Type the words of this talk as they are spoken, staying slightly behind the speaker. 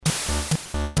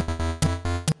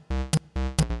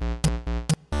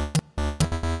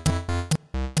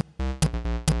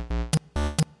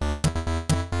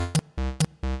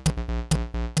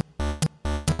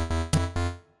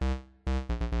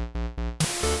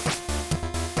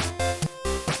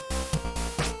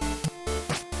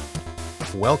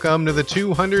Welcome to the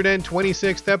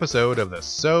 226th episode of the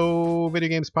So Video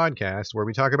Games podcast, where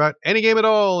we talk about any game at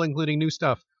all, including new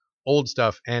stuff, old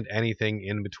stuff, and anything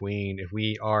in between. If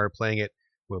we are playing it,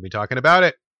 we'll be talking about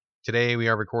it. Today we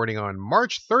are recording on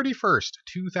March 31st,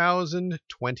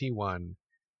 2021.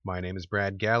 My name is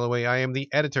Brad Galloway. I am the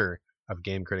editor of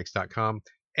GameCritics.com,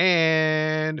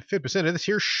 and 50% of this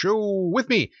here show with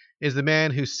me is the man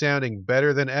who's sounding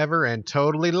better than ever and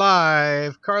totally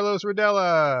live, Carlos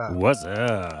Rodella. What's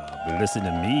up? Listen to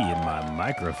me and my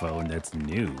microphone that's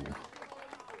new.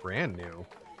 Brand new.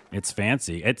 It's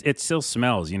fancy. It still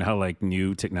smells. You know how like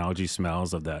new technology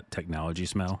smells of that technology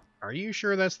smell? Are you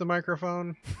sure that's the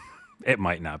microphone? It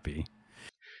might not be.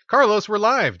 Carlos, we're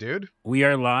live, dude. We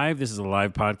are live. This is a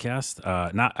live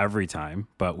podcast. Not every time,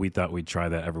 but we thought we'd try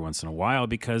that every once in a while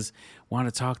because we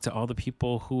want to talk to all the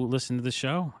people who listen to the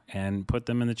show and put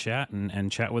them in the chat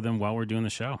and chat with them while we're doing the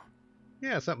show.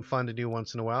 Yeah, something fun to do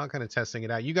once in a while, kind of testing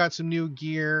it out. You got some new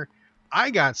gear. I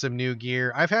got some new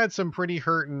gear. I've had some pretty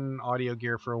hurting audio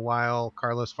gear for a while.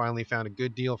 Carlos finally found a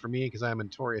good deal for me because I'm a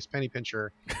notorious penny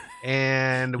pincher.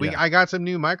 And I got some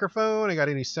new microphone. I got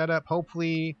a new setup.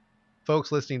 Hopefully,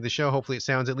 folks listening to the show, hopefully it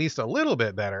sounds at least a little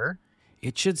bit better.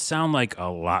 It should sound like a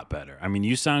lot better. I mean,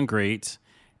 you sound great,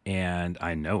 and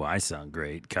I know I sound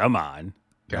great. Come on.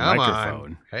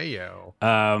 Microphone. Hey, yo.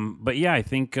 But yeah, I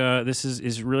think this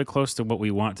is really close to what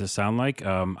we want to sound like.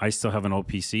 I still have an old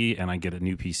PC, and I get a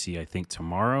new PC, I think,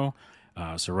 tomorrow.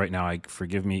 So right now,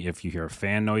 forgive me if you hear a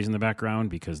fan noise in the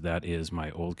background, because that is my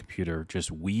old computer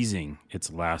just wheezing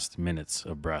its last minutes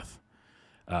of breath.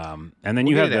 And then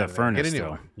you have the furnace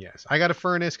still. Yes, I got a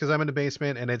furnace because I'm in the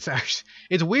basement, and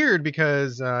it's weird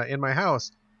because in my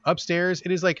house upstairs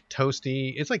it is like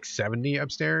toasty. It's like 70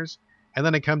 upstairs, and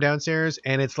then I come downstairs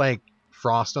and it's like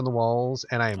frost on the walls,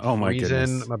 and I am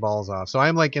freezing my balls off. So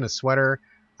I'm like in a sweater.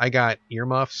 I got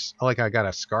earmuffs. I got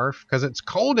a scarf because it's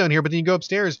cold down here. But then you go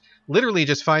upstairs, literally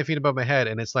just 5 feet above my head,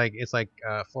 and it's like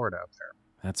Florida up there.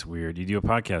 That's weird. You do a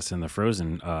podcast in the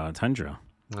frozen tundra.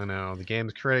 I know. The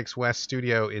Games Critics West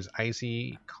studio is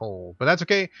icy cold, but that's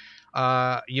okay.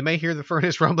 You may hear the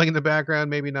furnace rumbling in the background,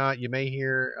 maybe not. You may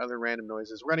hear other random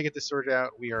noises. We're going to get this sorted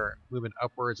out. We are moving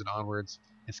upwards and onwards.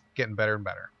 It's getting better and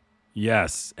better.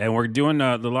 Yes, and we're doing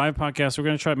the live podcast. We're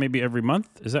going to try it maybe every month.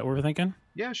 Is that what we're thinking?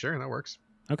 Yeah, sure. That works.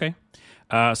 Okay.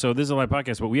 So this is a live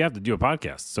podcast, but we have to do a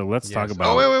podcast. So let's talk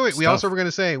about wait. Stuff. We also were going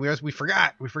to say, we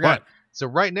forgot. What? So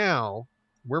right now,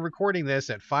 we're recording this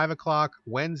at 5 o'clock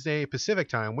Wednesday Pacific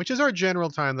time, which is our general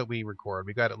time that we record.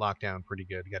 We got it locked down pretty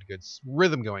good. We got a good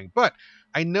rhythm going. But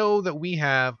I know that we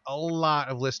have a lot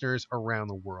of listeners around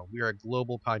the world. We are a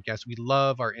global podcast. We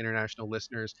love our international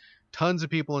listeners. Tons of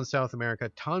people in South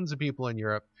America, tons of people in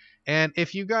Europe. And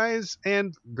if you guys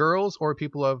and girls or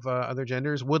people of other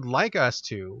genders would like us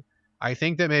to, I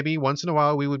think that maybe once in a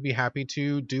while we would be happy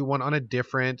to do one on a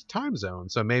different time zone.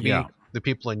 So maybe the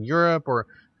people in Europe or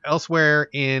elsewhere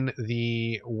in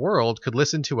the world could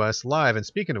listen to us live. And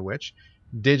speaking of which,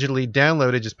 Digitally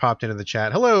Downloaded just popped into the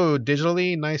chat. Hello,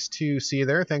 Digitally. Nice to see you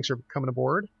there. Thanks for coming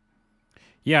aboard.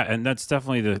 Yeah, and that's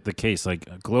definitely the case. Like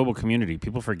a global community,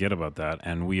 people forget about that.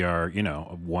 And we are,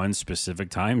 one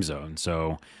specific time zone.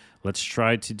 So let's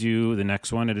try to do the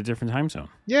next one at a different time zone.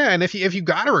 Yeah, and if you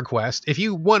got a request, if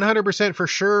you 100% for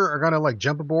sure are going to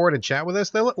jump aboard and chat with us,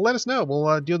 then let us know.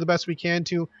 We'll do the best we can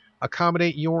to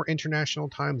accommodate your international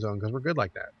time zone because we're good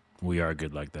like that. We are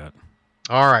good like that.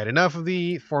 All right, enough of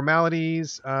the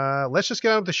formalities. Let's just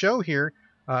get on with the show here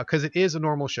because it is a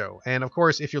normal show. And of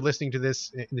course, if you're listening to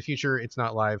this in the future, it's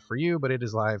not live for you, but it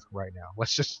is live right now.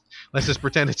 Let's just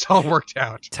pretend it's all worked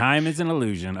out. Time is an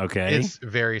illusion, okay? It's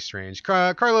very strange.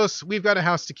 Carlos, we've got a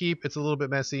house to keep. It's a little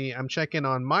bit messy. I'm checking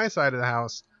on my side of the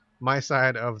house, my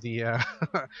side of the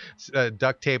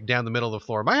duct tape down the middle of the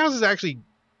floor. My house is actually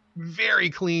very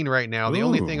clean right now. The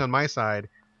only thing on my side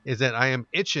is that I am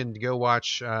itching to go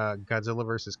watch Godzilla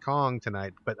vs. Kong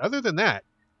tonight. But other than that,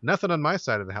 nothing on my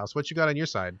side of the house. What you got on your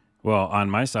side? Well, on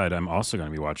my side, I'm also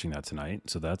going to be watching that tonight.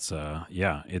 So that's,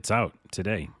 it's out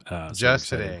today. Just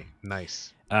today.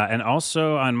 Nice. And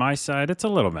also on my side, it's a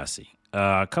little messy.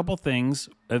 A couple things.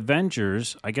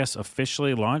 Avengers, I guess,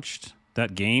 officially launched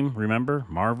that game. Remember?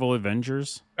 Marvel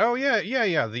Avengers? Oh, yeah.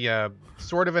 The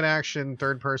sort of an action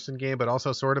third-person game, but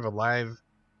also sort of a live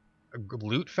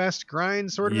loot fest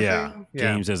grind sort of thing.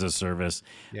 Yeah, games as a service.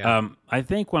 Yeah. I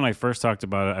think when I first talked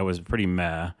about it, I was pretty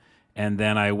meh. And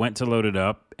then I went to load it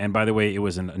up. And by the way, it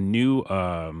was a new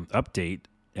update,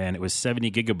 and it was 70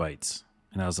 gigabytes.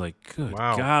 And I was like, good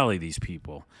golly, these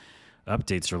people.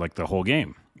 Updates are like the whole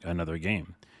game, another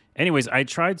game. Anyways, I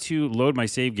tried to load my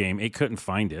save game. It couldn't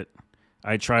find it.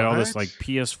 I tried all this like What?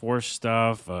 PS4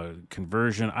 stuff,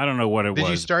 conversion. I don't know what it Did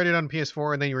you was. start it on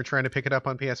PS4 and then you were trying to pick it up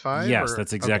on PS5? Yes, Or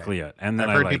that's okay, exactly it. And then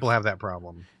I've I heard people like, have that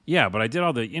problem. yeah, but I did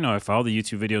all the, I followed the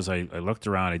YouTube videos. I looked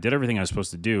around. I did everything I was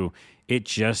supposed to do. It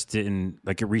just didn't,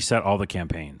 like, it reset all the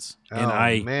campaigns. And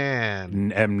Oh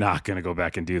man. am not going to go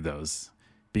back and do those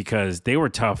because they were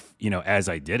tough, as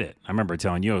I did it. I remember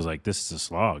telling you, I was like, this is a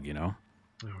slog.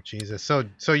 Oh Jesus.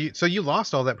 So you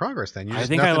lost all that progress then. You I just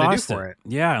think I nothing to do lost for it.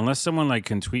 it. Yeah, unless someone like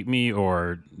can tweet me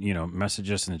or message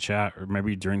us in the chat or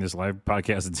maybe during this live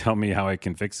podcast and tell me how I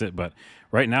can fix it. But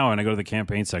right now, when I go to the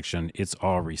campaign section, it's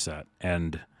all reset,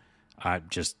 and I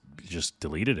just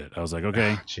deleted it. I was like,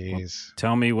 okay, Jeez.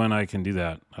 tell me when I can do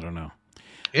that. I don't know.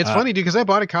 It's funny, dude, because I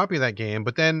bought a copy of that game,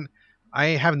 but then I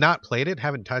have not played it,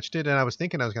 haven't touched it, and I was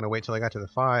thinking I was going to wait till I got to the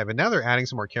 5, and now they're adding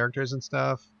some more characters and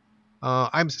stuff.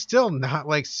 I'm still not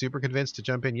like super convinced to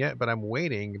jump in yet, but I'm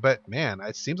waiting. But man,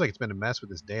 it seems like it's been a mess with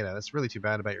this data. That's really too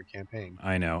bad about your campaign.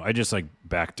 I know. I just like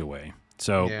backed away.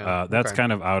 So Yeah, that's okay.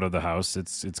 kind of out of the house.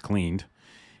 It's cleaned.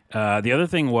 The other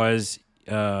thing was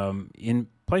in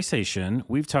PlayStation,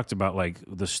 we've talked about like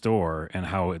the store and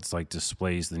how it's like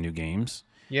displays the new games.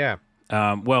 Yeah.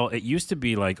 Well, it used to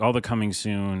be like all the coming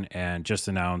soon and just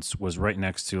announced was right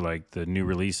next to like the new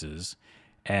releases.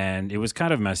 And it was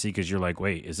kind of messy because you're like,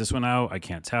 wait, is this one out? I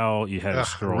can't tell. You had to Ugh,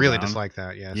 scroll really down. dislike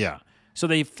that. Yes. Yeah. So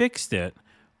they fixed it,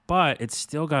 but it's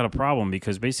still got a problem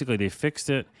because basically they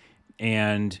fixed it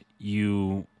and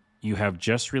you have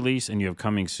just released and you have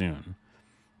coming soon.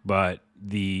 But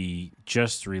the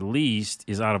just released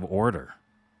is out of order.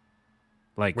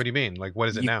 Like, What do you mean? Like, what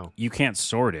is it now? you can't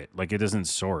sort it. Like, it doesn't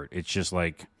sort. It's just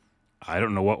like, I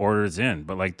don't know what order it's in,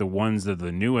 but like the ones that are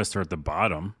the newest are at the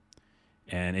bottom,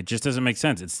 and it just doesn't make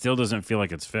sense. It still doesn't feel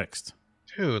like it's fixed.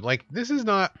 Dude, like this is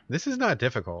not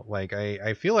difficult. Like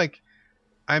I feel like,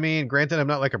 I mean, granted, I'm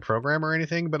not like a programmer or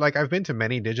anything, but like I've been to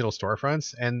many digital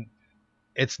storefronts and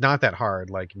it's not that hard.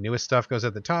 Like newest stuff goes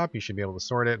at the top. You should be able to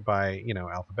sort it by,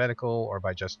 alphabetical or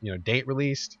by just, date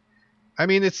released. I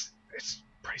mean, it's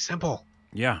pretty simple.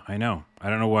 Yeah, I know. I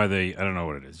don't know why I don't know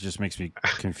what it is. It just makes me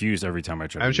confused every time I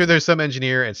try to I'm use sure it. there's some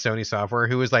engineer at Sony Software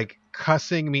who is like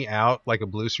cussing me out like a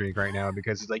blue streak right now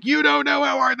because he's like, you don't know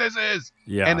how hard this is.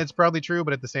 Yeah. And it's probably true,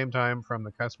 but at the same time, from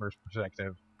the customer's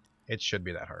perspective, it should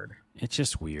be that hard. It's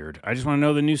just weird. I just want to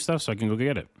know the new stuff so I can go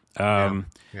get it.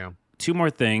 Yeah. Two more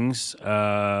things.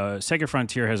 Sega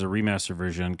Frontier has a remaster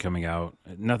version coming out.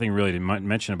 Nothing really to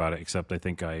mention about it, except I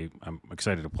think I'm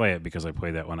excited to play it because I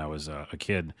played that when I was a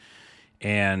kid.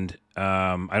 And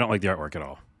I don't like the artwork at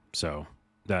all. So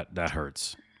that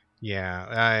hurts. Yeah,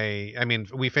 I mean,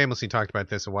 we famously talked about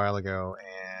this a while ago,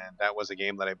 and that was a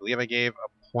game that I believe I gave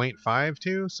a 0.5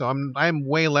 to. So I'm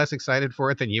way less excited for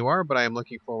it than you are, but I am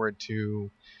looking forward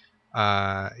to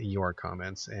your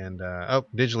comments. And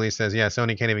Digitally says, yeah,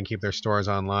 Sony can't even keep their stores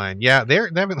online. Yeah,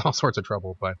 they're having all sorts of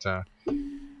trouble, but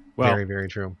very, very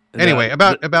true. Anyway,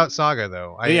 about Saga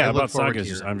though. I look about forward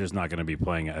Saga, to I'm just not going to be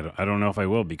playing it. I don't know if I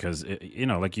will because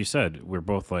like you said, we're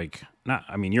both like not.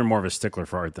 I mean, you're more of a stickler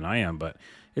for art than I am, but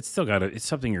it's still it's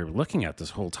something you're looking at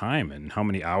this whole time. And how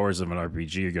many hours of an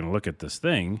RPG you're going to look at this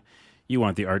thing? You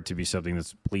want the art to be something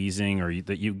that's pleasing or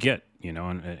that you get,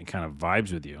 and it kind of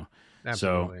vibes with you.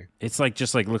 Absolutely. So it's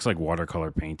like looks like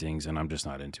watercolor paintings, and I'm just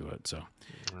not into it. So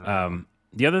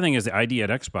the other thing is the ID at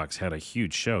Xbox had a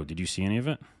huge show. Did you see any of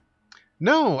it?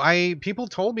 No, people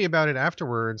told me about it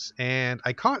afterwards, and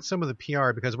I caught some of the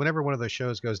PR because whenever one of those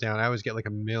shows goes down, I always get like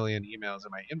a million emails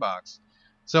in my inbox.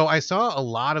 So I saw a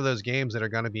lot of those games that are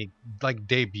going to be like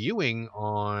debuting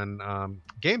on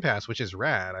Game Pass, which is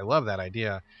rad. I love that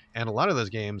idea, and a lot of those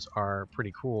games are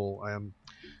pretty cool.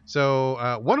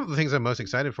 So one of the things I'm most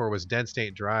excited for was Dead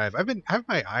State Drive. I have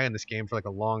my eye on this game for like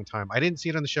a long time. I didn't see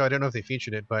it on the show. I don't know if they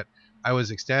featured it, but I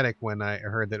was ecstatic when I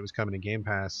heard that it was coming to Game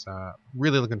Pass.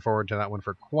 Really looking forward to that one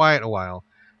for quite a while.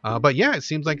 But yeah, it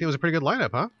seems like it was a pretty good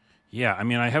lineup, huh? Yeah, I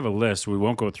mean, I have a list. We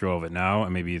won't go through all of it now,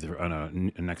 and maybe either on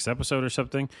a next episode or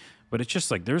something. But it's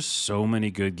just like there's so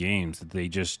many good games that they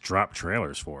just drop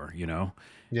trailers for,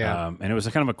 Yeah. And it was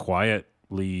a kind of a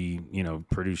quietly,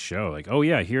 produced show. Like, oh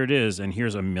yeah, here it is, and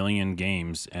here's a million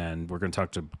games, and we're going to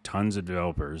talk to tons of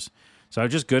developers. So I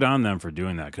was just good on them for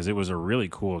doing that because it was a really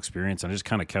cool experience. I just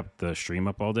kind of kept the stream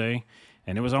up all day,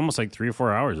 and it was almost like 3 or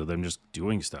 4 hours of them just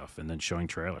doing stuff and then showing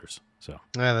trailers. So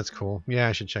Yeah, that's cool. Yeah,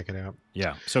 I should check it out.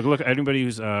 yeah. So look, anybody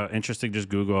who's interested, just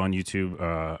Google on YouTube,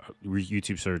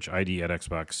 YouTube search ID at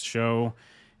Xbox show,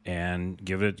 and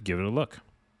give it a look.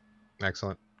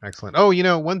 Excellent.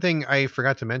 Oh, one thing I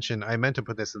forgot to mention, I meant to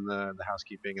put this in the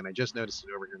housekeeping, and I just noticed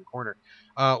it over here in the corner.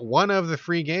 One of the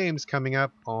free games coming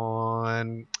up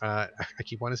on, I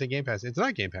keep wanting to say Game Pass. It's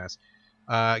not Game Pass.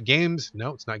 Games.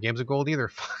 No, it's not Games of Gold either.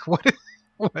 Fuck.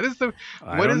 What is the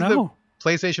I don't know.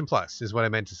 PlayStation Plus is what I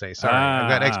meant to say. Sorry, I've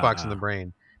got Xbox in the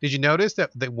brain. Did you notice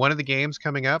that one of the games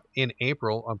coming up in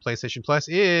April on PlayStation Plus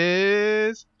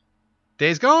is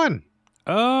Days Gone?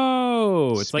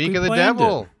 Oh, it's Speak like of we the planned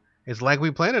devil. it. It's like we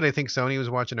planned it. I think Sony was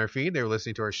watching our feed. They were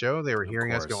listening to our show. They were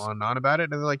hearing us go on and on about it.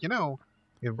 And they're like,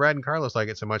 if Brad and Carlos like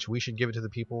it so much, we should give it to the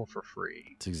people for free.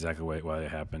 That's exactly why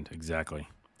it happened. Exactly.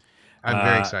 I'm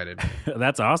very excited.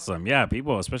 That's awesome. Yeah,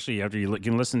 people, especially after you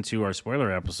can listen to our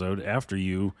spoiler episode after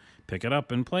you pick it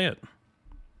up and play it.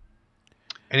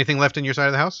 Anything left in your side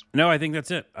of the house? No, I think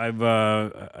that's it. I've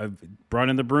brought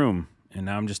in the broom, and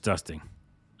now I'm just dusting.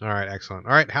 All right, excellent.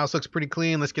 All right, house looks pretty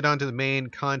clean. Let's get on to the main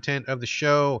content of the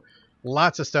show.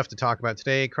 Lots of stuff to talk about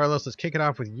today. Carlos, let's kick it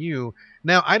off with you.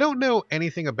 Now, I don't know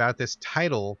anything about this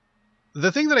title.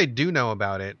 The thing that I do know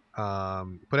about it,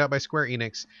 put out by Square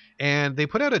Enix, and they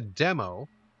put out a demo,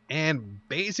 and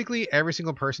basically every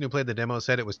single person who played the demo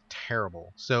said it was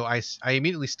terrible. So I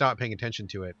immediately stopped paying attention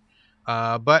to it.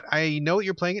 But I know that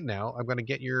you're playing it now. I'm going to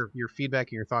get your feedback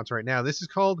and your thoughts right now. This is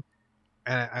called,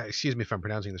 excuse me if I'm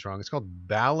pronouncing this wrong, it's called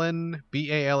Balan,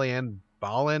 Balan,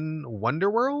 Balan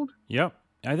Wonderworld? Yep.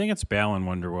 I think it's Balan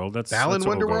Wonderworld. That's Balan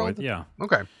what we'll go Wonderworld? with. Yeah.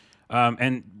 Okay.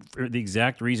 And for the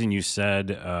exact reason you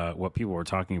said what people were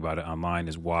talking about it online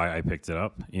is why I picked it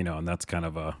up, and that's kind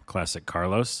of a classic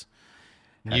Carlos.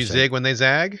 You zig when they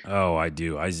zag? Oh, I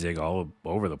do. I zig all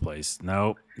over the place.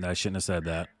 No, I shouldn't have said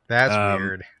that. That's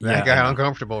weird. That got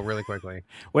uncomfortable really quickly.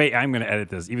 Wait, I'm going to edit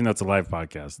this, even though it's a live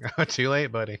podcast. Too late,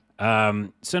 buddy.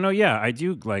 So no, yeah, I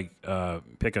do like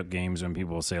pick up games when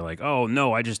people say like, "Oh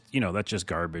no, I just that's just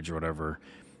garbage or whatever."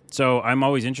 So I'm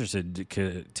always interested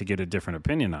to get a different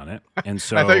opinion on it. And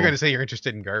so I thought you were going to say you're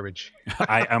interested in garbage.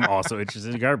 I'm also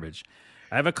interested in garbage.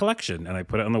 I have a collection, and I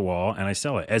put it on the wall, and I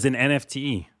sell it as an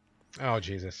NFT. Oh,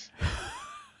 Jesus.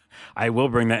 I will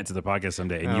bring that into the podcast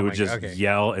someday, and you would just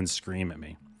yell and scream at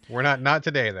me. We're not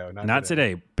today, though. Not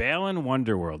today. Balan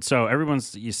Wonderworld. So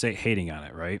everyone's, hating on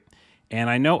it, right? And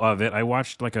I know of it. I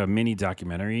watched like a mini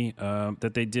documentary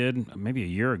that they did maybe a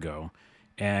year ago,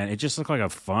 and it just looked like a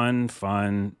fun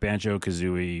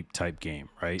Banjo-Kazooie type game,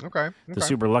 right? Okay. The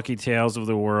Super Lucky Tales of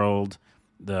the world,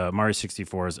 the Mario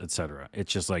 64s, etc.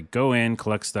 It's just like go in,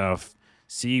 collect stuff,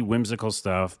 see whimsical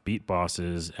stuff, beat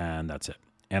bosses, and that's it.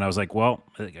 And I was like, well,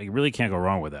 I really can't go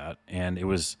wrong with that. And it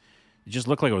just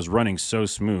looked like it was running so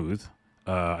smooth.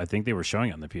 I think they were showing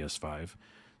it on the PS5.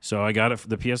 So I got it for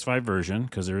the PS5 version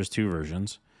because there is two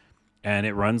versions. And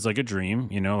it runs like a dream,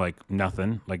 like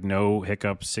nothing, like no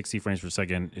hiccups, 60 frames per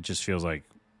second. It just feels like,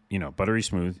 buttery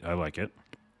smooth. I like it.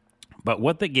 But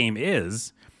what the game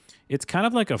is, it's kind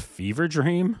of like a fever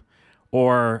dream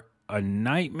or a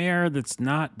nightmare that's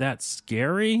not that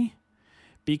scary,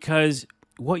 because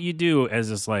what you do as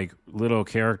this like little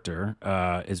character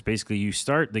is basically you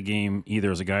start the game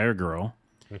either as a guy or a girl.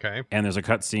 Okay. And there's a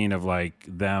cutscene of like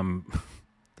them.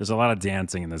 There's a lot of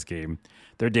dancing in this game.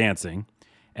 They're dancing.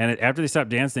 And after they stopped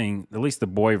dancing, at least the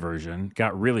boy version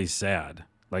got really sad,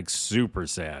 like super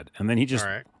sad. And then he just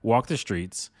walked the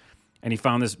streets and he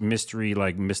found this mystery,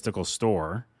 like mystical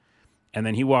store. And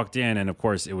then he walked in, and of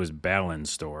course it was Balan's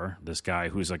store. This guy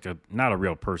who's like not a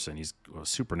real person. He's a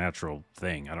supernatural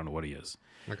thing. I don't know what he is.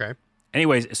 Okay.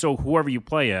 Anyways, so whoever you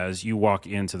play as, you walk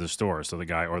into the store. So the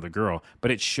guy or the girl, but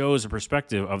it shows a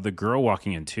perspective of the girl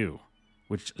walking in too,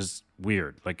 which is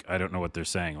weird. Like, I don't know what they're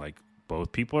saying. Like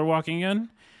both people are walking in.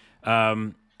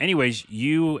 Anyways,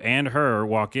 you and her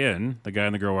walk in, the guy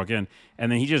and the girl walk in, and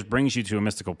then he just brings you to a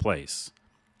mystical place.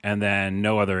 And then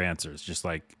no other answers. Just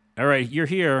like, all right, you're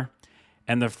here.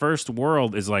 And the first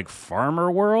world is like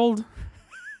Farmer World.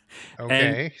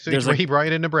 Okay. So he brought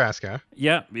you to Nebraska.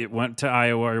 Yeah, it went to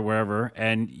Iowa or wherever.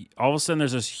 And all of a sudden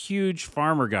there's this huge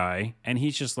farmer guy, and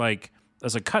he's just like,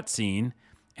 there's a cutscene,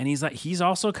 and he's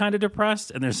also kind of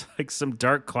depressed, and there's like some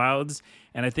dark clouds,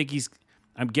 and I think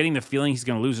I'm getting the feeling he's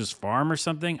going to lose his farm or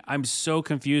something. I'm so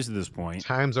confused at this point.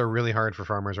 Times are really hard for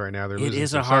farmers right now. They're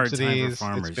losing a hard subsidies. time for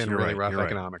farmers. It's been You're really right, rough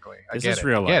economically. This is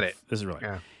real life. This is real life.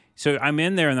 Yeah. So I'm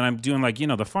in there, and then I'm doing like,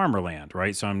 the farmer land,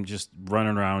 right? So I'm just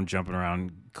running around, jumping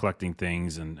around, collecting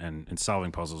things and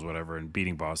solving puzzles, whatever, and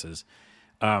beating bosses.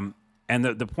 And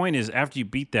the point is, after you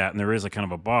beat that, and there is a kind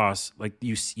of a boss, like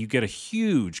you get a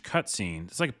huge cutscene.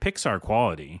 It's like a Pixar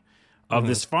quality of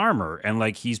this farmer, and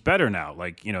like he's better now.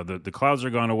 Like, the clouds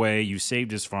are gone away. You saved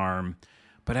his farm,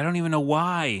 but I don't even know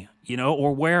why,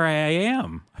 or where I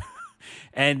am.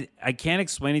 And I can't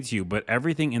explain it to you, but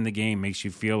everything in the game makes you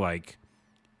feel like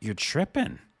you're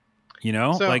tripping,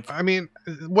 So, like, I mean,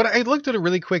 what I looked at a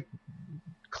really quick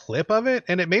clip of it,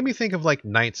 and it made me think of like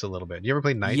Knights a little bit. You ever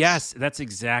play Knights? Yes, that's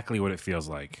exactly what it feels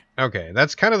like. Okay,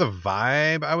 that's kind of the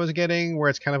vibe I was getting, where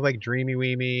it's kind of like dreamy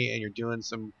weemy, and you're doing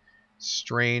some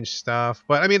strange stuff.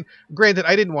 But I mean, granted,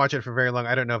 I didn't watch it for very long.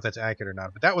 I don't know if that's accurate or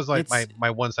not. But that was like my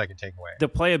 1 second takeaway. The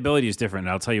playability is different,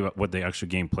 and I'll tell you what the actual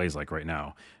game plays like right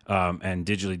now. And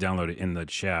digitally downloaded in the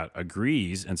chat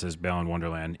agrees and says Balan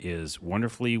Wonderland is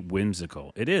wonderfully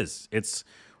whimsical. It is. It's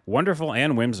wonderful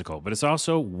and whimsical, but it's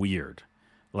also weird.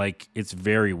 Like, it's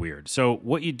very weird. So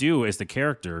what you do as the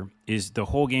character is the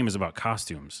whole game is about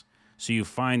costumes. So you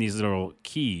find these little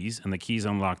keys, and the keys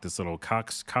unlock this little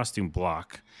costume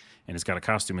block, and it's got a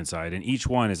costume inside, and each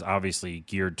one is obviously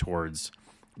geared towards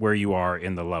where you are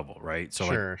in the level, right?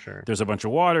 So sure. There's a bunch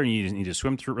of water, and you just need to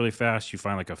swim through it really fast. You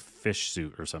find like a fish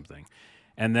suit or something.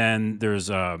 And then there's,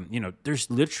 there's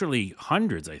literally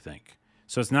hundreds, I think.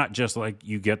 So it's not just like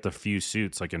you get the few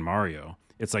suits like in Mario.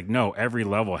 It's like, no, every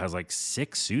level has like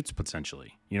 6 suits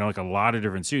potentially, like a lot of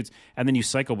different suits. And then you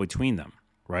cycle between them,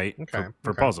 right? Okay.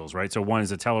 For puzzles, right? So one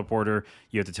is a teleporter.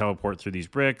 You have to teleport through these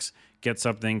bricks, get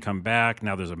something, come back.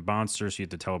 Now there's a monster, so you have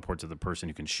to teleport to the person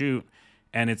who can shoot.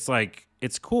 And it's like,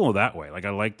 it's cool that way. Like, I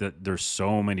like that there's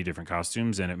so many different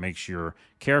costumes, and it makes your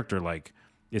character like,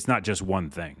 it's not just one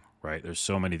thing, right? There's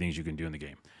so many things you can do in the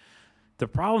game. The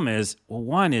problem is, well,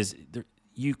 one is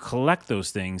you collect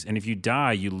those things, and if you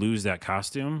die, you lose that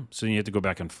costume. So you have to go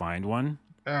back and find one.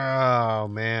 Oh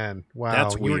man! Wow,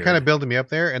 That's you were weird. kind of building me up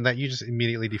there, and that you just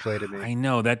immediately deflated me. I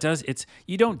know that does.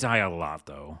 You don't die a lot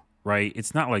though, right?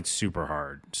 It's not like super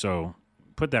hard. So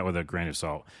put that with a grain of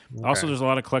salt. Okay. Also, there's a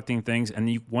lot of collecting things,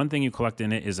 and one thing you collect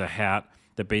in it is a hat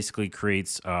that basically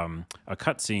creates a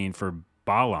cutscene for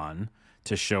Balan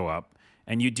to show up,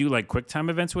 and you do like quick time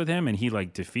events with him, and he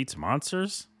like defeats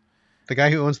monsters. The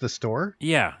guy who owns the store?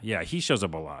 Yeah, he shows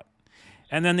up a lot.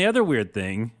 And then the other weird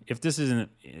thing, if this isn't,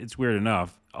 it's weird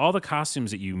enough, all the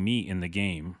costumes that you meet in the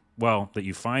game, that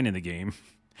you find in the game,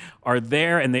 are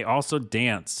there, and they also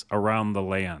dance around the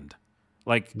land.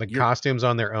 Like the costumes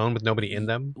on their own with nobody in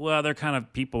them? Well, they're kind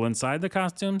of people inside the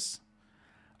costumes.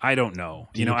 I don't know.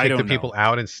 Do you I don't kick the people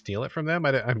out and steal it from them?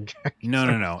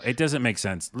 No. It doesn't make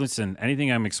sense. Listen,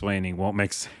 anything I'm explaining won't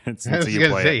make sense until you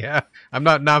play it. Yeah, I'm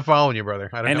not following you, brother.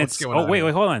 I don't know what's going on. Wait,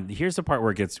 hold on. Here's the part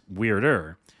where it gets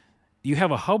weirder. You have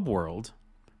a hub world,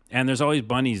 and there's always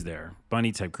bunnies there,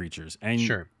 bunny-type creatures. And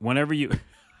sure. Whenever you...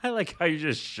 I like how you're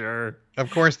just sure. Of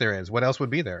course there is. What else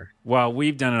would be there? Well,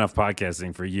 we've done enough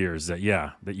podcasting for years that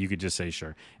you could just say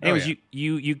sure. Anyways,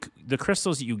 you the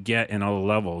crystals that you get in all the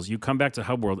levels, you come back to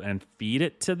hub world and feed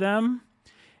it to them.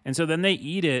 And so then they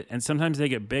eat it, and sometimes they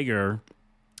get bigger.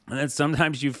 And then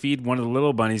sometimes you feed one of the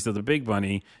little bunnies to the big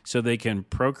bunny so they can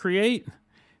procreate.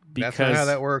 That's not how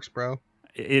that works, bro.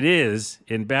 It is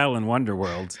in Balan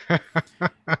Wonderworld.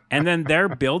 And then they're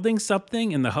building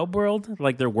something in the hub world,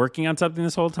 like they're working on something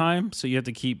this whole time, so you have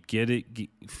to keep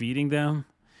feeding them.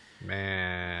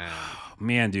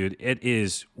 Man, dude, it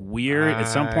is weird. At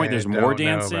some point there's more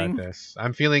dancing. Know about this.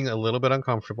 I'm feeling a little bit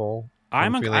uncomfortable. I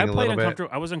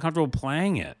was uncomfortable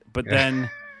playing it, but then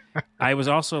I was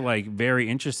also like very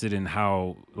interested in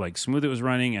how like smooth it was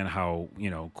running and how,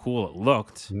 cool it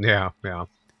looked. Yeah.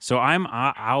 So I'm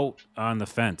out on the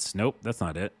fence. Nope, that's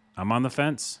not it. I'm on the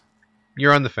fence.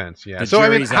 You're on the fence, yeah. So I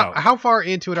mean, how far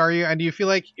into it are you? And do you feel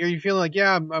like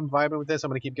yeah, I'm vibing with this. I'm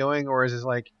going to keep going, or is this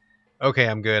like, okay,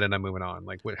 I'm good and I'm moving on?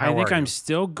 Like, I think I'm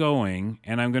still going,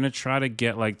 and I'm going to try to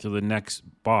get like to the next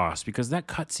boss because that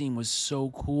cutscene was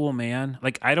so cool, man.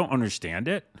 Like, I don't understand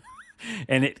it,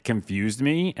 and it confused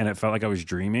me, and it felt like I was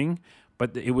dreaming.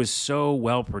 But it was so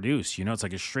well produced, it's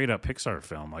like a straight up Pixar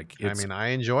film. Like, I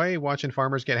enjoy watching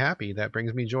farmers get happy. That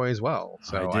brings me joy as well.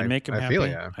 So I did make him happy. Feel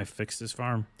ya. I fixed his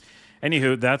farm.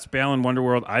 Anywho, that's Balan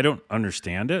Wonderworld. I don't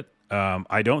understand it.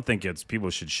 I don't think people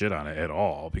should shit on it at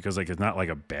all because like it's not like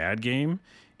a bad game.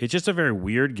 It's just a very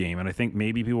weird game, and I think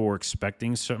maybe people were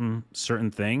expecting some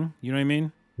certain thing. You know what I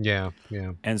mean? Yeah.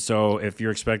 And so if you're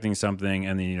expecting something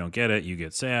and then you don't get it, you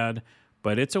get sad.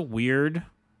 But it's a weird,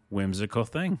 whimsical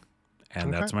thing.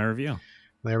 And that's my review.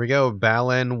 There we go.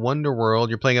 Balan Wonderworld.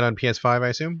 You're playing it on PS5, I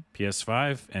assume?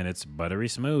 PS5, and it's buttery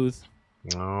smooth.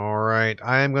 All right.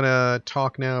 I'm going to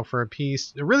talk now for a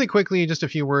piece. Really quickly, just a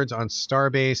few words on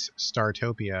Starbase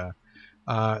Startopia.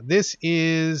 This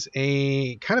is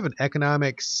a kind of an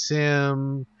economic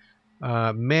sim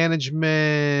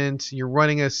management. You're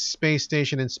running a space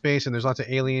station in space, and there's lots of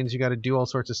aliens. You got to do all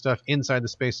sorts of stuff inside the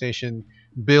space station,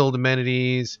 build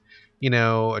amenities,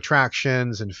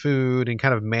 attractions and food, and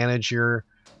kind of manage your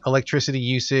electricity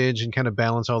usage and kind of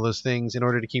balance all those things in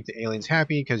order to keep the aliens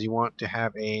happy, because you want to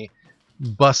have a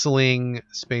bustling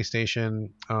space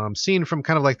station seen from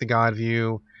kind of like the God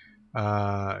view.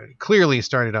 clearly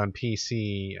started on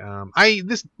PC.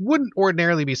 This wouldn't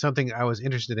ordinarily be something I was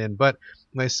interested in, but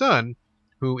my son,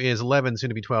 who is 11, soon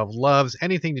to be 12, loves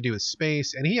anything to do with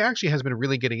space, and he actually has been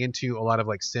really getting into a lot of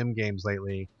like sim games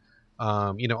lately.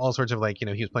 All sorts of like, he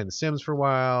was playing The Sims for a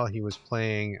while. He was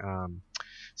playing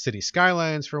City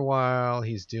Skylines for a while.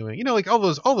 He's doing, like all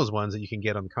those ones that you can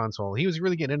get on the console. He was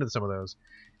really getting into some of those,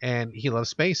 and he loves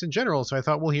space in general. So I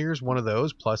thought, well, here's one of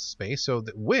those plus space. So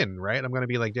win, right? I'm going to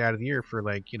be like Dad of the Year for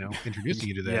like, introducing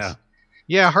you to this.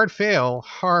 Yeah, hard fail.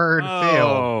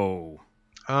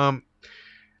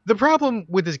 The problem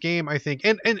with this game, I think,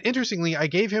 and interestingly, I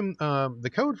gave him the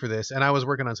code for this, and I was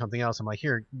working on something else. I'm like,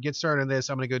 here, get started on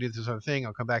this. I'm going to go do this other thing.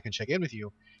 I'll come back and check in with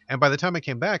you. And by the time I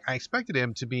came back, I expected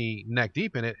him to be neck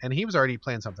deep in it, and he was already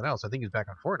playing something else. I think he's back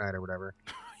on Fortnite or whatever.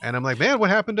 And I'm like, man, what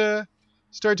happened to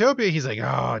Startopia? He's like,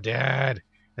 oh, Dad,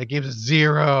 that game's a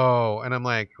 0. And I'm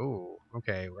like, oh,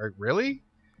 okay, really?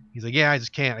 He's like, yeah, I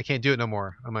just can't. I can't do it no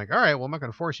more. I'm like, all right, well, I'm not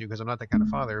going to force you because I'm not that kind of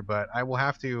father, but I will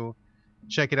have to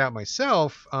check it out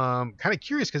myself. Kind of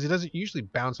curious because it doesn't usually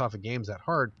bounce off of games that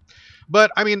hard.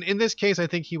 But I mean, in this case, I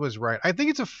think he was right. I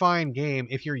think it's a fine game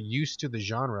if you're used to the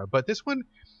genre, but this one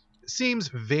seems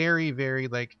very, very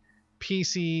like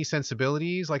PC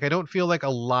sensibilities. Like I don't feel like a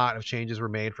lot of changes were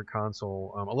made for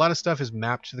console. A lot of stuff is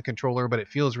mapped to the controller, but it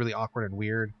feels really awkward and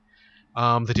weird.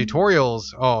 The tutorials,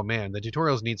 oh man, the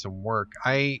tutorials need some work.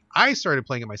 I started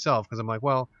playing it myself because I'm like,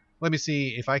 well, let me see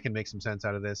if I can make some sense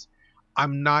out of this.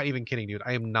 I'm not even kidding, dude.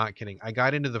 I am not kidding. I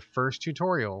got into the first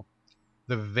tutorial.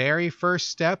 The very first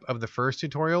step of the first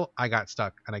tutorial, I got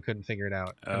stuck and I couldn't figure it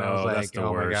out. And I was like,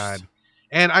 oh my God.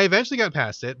 And I eventually got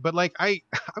past it. But like,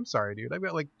 I'm sorry, dude. I've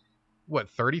got like, what,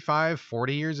 35,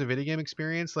 40 years of video game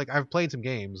experience? Like I've played some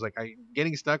games. Like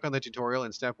getting stuck on the tutorial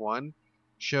in step 1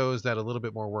 shows that a little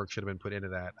bit more work should have been put into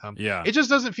that. It just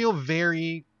doesn't feel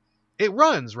it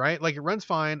runs, right? Like it runs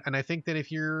fine. And I think that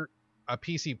if you're a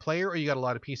PC player or you got a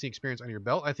lot of PC experience on your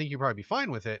belt, I think you'd probably be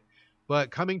fine with it. But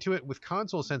coming to it with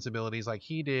console sensibilities like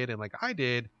he did and like I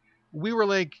did, we were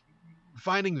like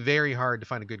finding very hard to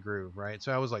find a good groove, right?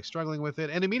 So I was like struggling with it,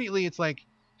 and immediately it's like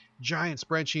giant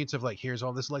spreadsheets of like, here's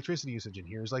all this electricity usage and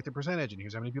here's like the percentage and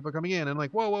here's how many people are coming in, and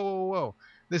like whoa,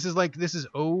 this is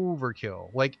overkill.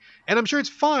 Like, and I'm sure it's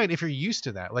fine if you're used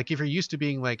to that, like if you're used to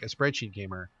being like a spreadsheet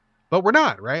gamer. But we're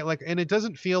not, right? Like, and it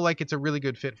doesn't feel like it's a really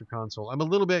good fit for console. I'm a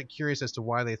little bit curious as to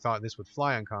why they thought this would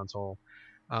fly on console.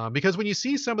 Because when you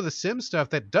see some of the sim stuff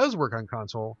that does work on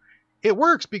console, it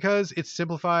works because it's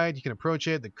simplified. You can approach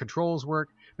it. The controls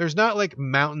work. There's not like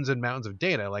mountains and mountains of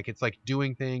data. Like it's like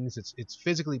doing things. It's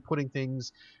physically putting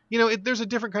things. There's a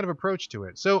different kind of approach to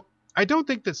it. So I don't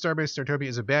think that Starbase Startopia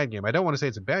is a bad game. I don't want to say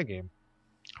it's a bad game,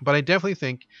 but I definitely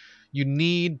think you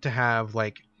need to have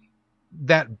like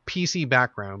that PC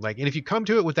background. Like, and if you come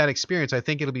to it with that experience, I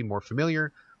think it'll be more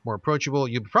familiar, more approachable.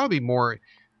 You'll probably be more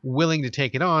willing to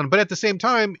take it on. But at the same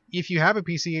time, if you have a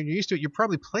PC and you're used to it, you're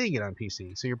probably playing it on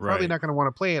PC. So you're probably not going to want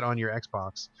to play it on your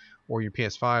Xbox or your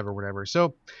PS5 or whatever.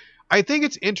 So I think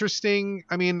it's interesting.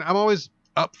 I mean, I'm always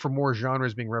up for more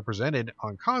genres being represented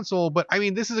on console, but I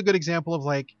mean, this is a good example of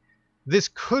like, this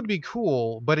could be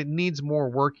cool, but it needs more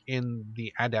work in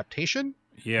the adaptation,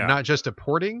 not just a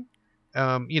porting.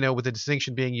 With the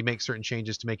distinction being you make certain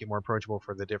changes to make it more approachable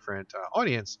for the different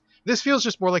audience. This feels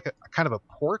just more like a kind of a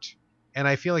port, and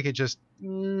I feel like it just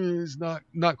is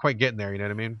not quite getting there. You know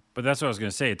what I mean? But that's what I was going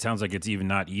to say. It sounds like it's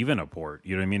not even a port.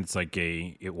 You know what I mean? It's like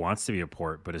it wants to be a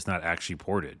port, but it's not actually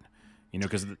ported.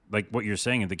 Because like what you're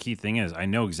saying, and the key thing is, I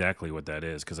know exactly what that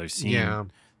is because I've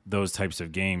seen those types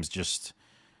of games just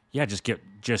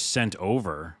get sent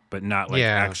over, but not like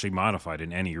actually modified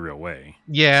in any real way.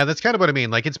 Yeah, that's kind of what I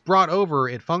mean. Like it's brought over,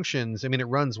 it functions. I mean, it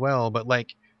runs well, but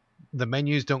like the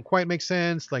menus don't quite make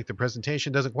sense. Like the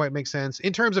presentation doesn't quite make sense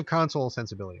in terms of console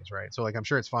sensibilities, right? So like I'm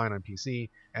sure it's fine on PC,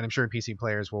 and I'm sure PC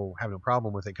players will have no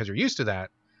problem with it because you're used to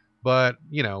that. But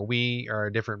we are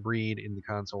a different breed in the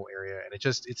console area, and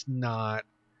it's not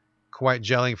quite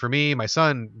gelling for me. My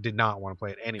son did not want to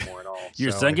play it anymore at all.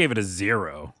 Your son gave it a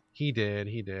 0. He did.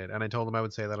 And I told him I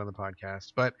would say that on the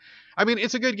podcast. But, I mean,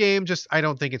 it's a good game. Just I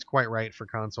don't think it's quite right for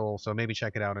console. So maybe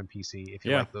check it out on PC if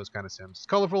you like those kind of sims. It's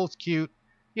colorful. It's cute.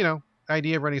 The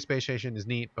idea of running a space station is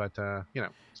neat. But, So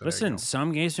listen,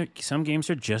 some games are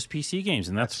just PC games,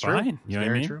 and that's fine. True. You know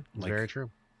what I mean? True. It's very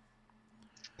true.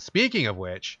 Speaking of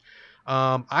which,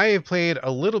 I have played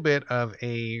a little bit of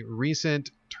a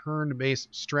recent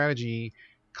turn-based strategy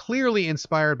clearly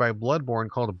inspired by Bloodborne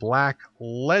called Black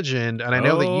Legend, and I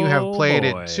know that you have played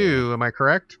it too. Am I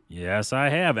correct? Yes, I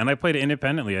have, and I played it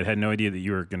independently. I had no idea that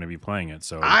you were going to be playing it.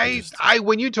 So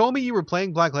when you told me you were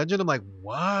playing Black Legend, I'm like,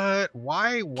 what?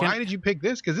 Why did you pick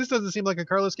this? Because this doesn't seem like a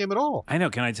Carlos game at all. I know.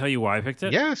 Can I tell you why I picked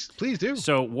it? Yes, please do.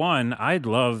 So one, I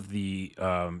love the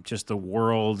just the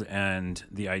world and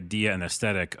the idea and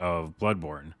aesthetic of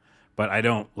Bloodborne. But I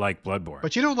don't like Bloodborne.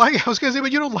 But you don't like, I was going to say,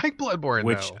 but you don't like Bloodborne,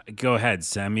 Which, though. Go ahead,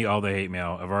 send me all the hate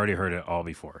mail. I've already heard it all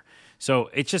before. So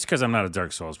it's just because I'm not a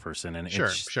Dark Souls person. And sure.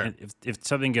 And if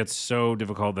something gets so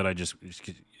difficult that I just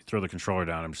throw the controller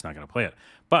down, I'm just not going to play it.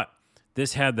 But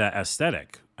this had that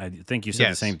aesthetic. I think you said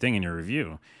the same thing in your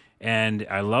review. And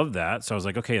I love that. So I was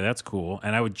like, okay, that's cool.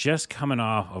 And I was just coming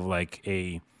off of like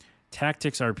a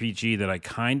tactics RPG that I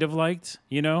kind of liked,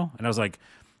 you know? And I was like,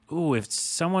 ooh, if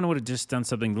someone would have just done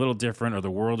something a little different or the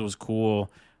world was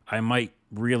cool, I might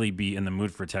really be in the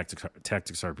mood for tactics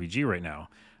RPG right now.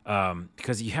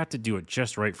 Because you have to do it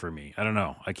just right for me. I don't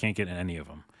know. I can't get in any of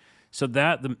them. So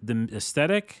that, the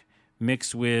aesthetic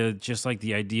mixed with just like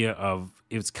the idea of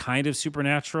it's kind of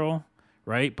supernatural,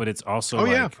 right? But it's also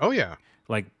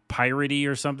like piratey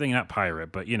or something. Not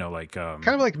pirate, but you know, like kind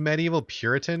of like medieval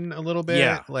Puritan a little bit,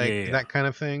 that kind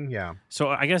of thing. Yeah. So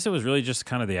I guess it was really just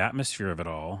kind of the atmosphere of it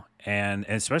all, and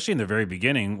especially in the very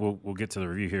beginning. We'll get to the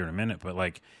review here in a minute, but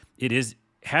like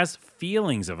has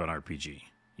feelings of an RPG.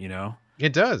 You know,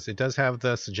 it does. It does have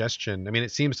the suggestion. I mean,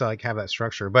 it seems to like have that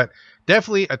structure, but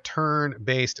definitely a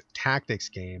turn-based tactics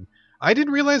game. I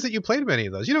didn't realize that you played many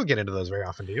of those. You don't get into those very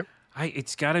often, do you?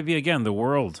 It's got to be, again, the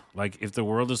world. Like, if the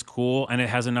world is cool and it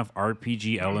has enough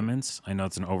RPG elements, I know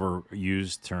it's an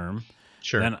overused term,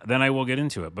 sure. Then I will get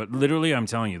into it. But literally, I'm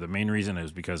telling you, the main reason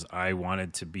is because I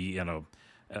wanted to be in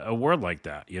a world like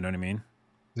that. You know what I mean?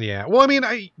 Yeah. Well, I mean,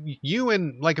 you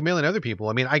and like a million other people,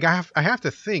 I mean, I have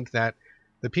to think that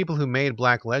the people who made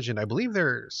Black Legend, I believe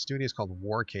their studio is called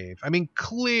War Cave. I mean,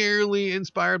 clearly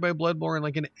inspired by Bloodborne,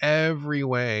 like in every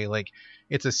way. Like,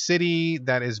 it's a city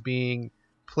that is being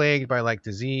plagued by like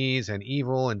disease and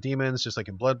evil and demons, just like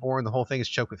in Bloodborne. The whole thing is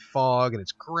choked with fog and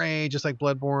it's gray, just like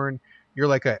Bloodborne. You're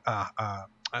like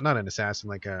not an assassin,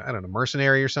 like a, I don't know,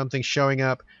 mercenary or something showing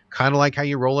up, kind of like how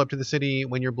you roll up to the city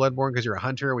when you're Bloodborne because you're a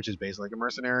hunter, which is basically like a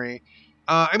mercenary.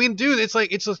 I mean, dude, it's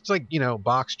like you know,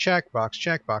 box check,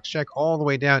 all the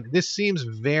way down. This seems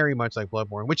very much like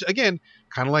Bloodborne, which again,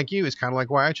 kind of like you, is kind of like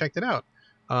why I checked it out.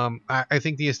 I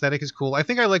think the aesthetic is cool. I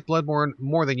think I like Bloodborne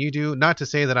more than you do. Not to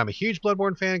say that I'm a huge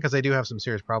Bloodborne fan, because I do have some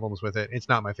serious problems with it. It's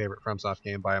not my favorite FromSoft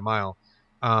game by a mile,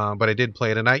 but I did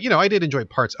play it, and I did enjoy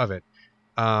parts of it.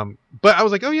 But I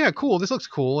was like, oh yeah, cool. This looks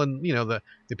cool, and you know, the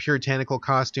puritanical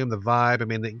costume, the vibe. I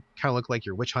mean, they kind of look like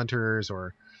you're witch hunters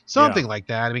or something like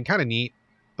that. I mean, kind of neat.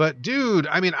 But dude,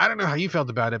 I mean, I don't know how you felt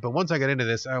about it, but once I got into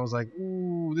this, I was like,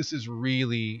 ooh, this is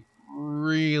really,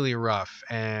 really rough,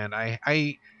 and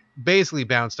I basically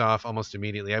bounced off almost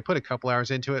immediately. I put a couple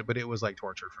hours into it, but it was like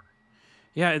torture for me.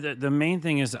 Yeah, the main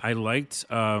thing is I liked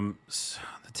the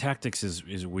tactics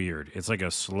is weird. It's like a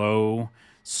slow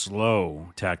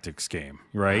tactics game,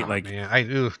 right? Oh, like, man, I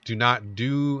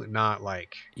do not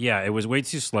like. Yeah, it was way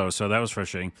too slow, so that was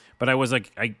frustrating. But I was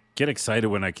like, I get excited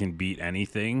when I can beat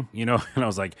anything, you know. And I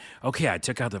was like, okay, I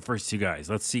took out the first two guys.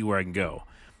 Let's see where I can go.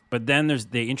 But then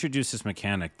they introduced this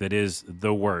mechanic that is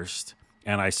the worst.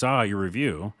 And I saw your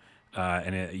review,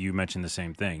 and you mentioned the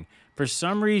same thing. For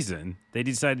some reason, they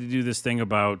decided to do this thing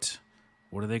about,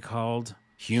 what are they called?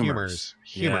 Humors.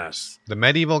 Yes. The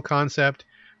medieval concept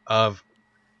of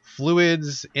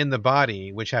fluids in the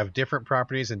body, which have different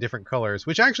properties and different colors,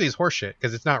 which actually is horseshit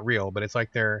because it's not real, but it's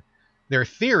like their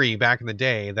theory back in the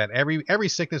day that every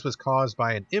sickness was caused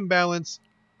by an imbalance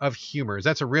of humors.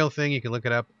 That's a real thing. You can look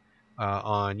it up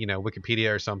on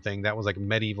Wikipedia or something. That was like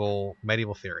medieval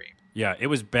theory. Yeah, it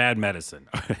was bad medicine.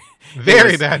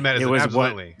 Very bad medicine. It was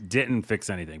absolutely. What didn't fix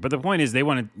anything. But the point is, they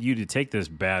wanted you to take this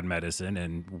bad medicine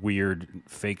and weird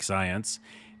fake science,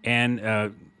 and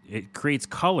it creates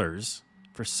colors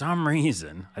for some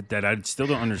reason that I still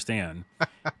don't understand.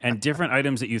 And different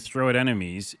items that you throw at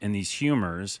enemies in these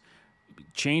humors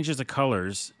changes the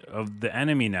colors of the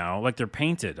enemy now, like they're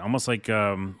painted, almost like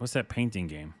what's that painting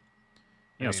game?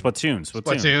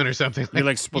 Splatoon or something. You're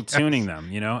like splatooning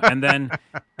them, you know? And then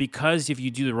because if you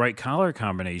do the right color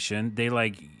combination,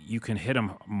 you can hit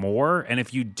them more. And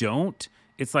if you don't,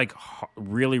 it's like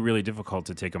really, really difficult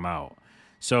to take them out.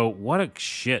 So what a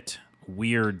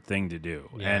weird thing to do.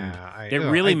 Yeah, and it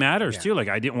really matters too. Like,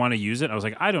 I didn't want to use it. I was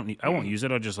like, I won't use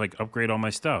it. I'll just like upgrade all my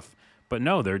stuff. But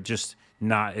no, they're just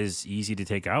not as easy to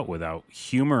take out without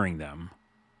humoring them.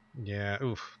 Yeah,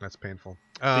 oof, that's painful.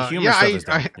 The humor Yeah, stuff is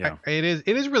dumb. Yeah. it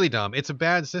is really dumb. It's a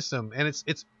bad system, and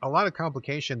it's a lot of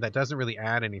complication that doesn't really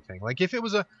add anything. Like if it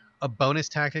was a bonus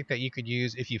tactic that you could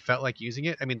use if you felt like using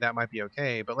it, I mean that might be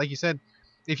okay. But like you said,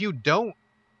 if you don't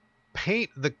paint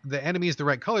the enemies the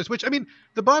right colors, which I mean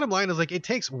the bottom line is like it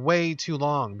takes way too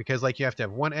long because like you have to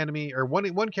have one enemy or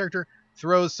one character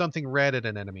throws something red at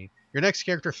an enemy, your next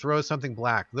character throws something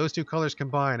black, those two colors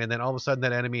combine, and then all of a sudden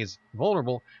that enemy is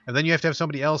vulnerable, and then you have to have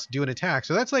somebody else do an attack.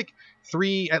 So that's like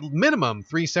at minimum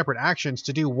three separate actions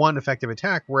to do one effective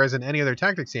attack, whereas in any other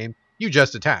tactics game you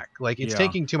just attack. Like it's Yeah.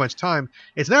 taking too much time.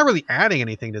 It's not really adding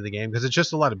anything to the game because it's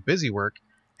just a lot of busy work.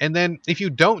 And then if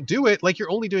you don't do it, like you're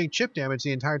only doing chip damage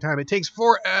the entire time. It takes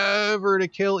forever to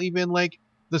kill even like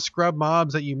the scrub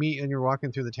mobs that you meet when you're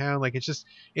walking through the town. Like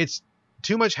it's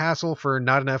too much hassle for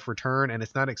not enough return, and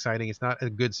it's not exciting. It's not a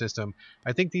good system.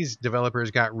 I think these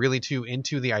developers got really too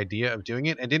into the idea of doing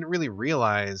it and didn't really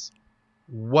realize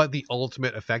what the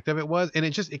ultimate effect of it was. And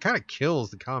it kind of kills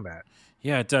the combat.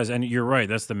 Yeah, it does. And you're right.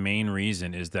 That's the main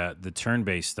reason is that the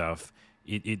turn-based stuff,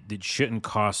 it shouldn't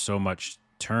cost so much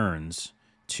turns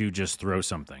to just throw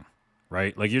something,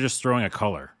 right? Like you're just throwing a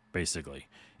color, basically.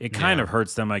 It kind of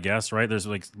hurts them, I guess, right? There's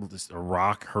like a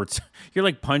rock hurts. You're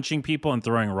like punching people and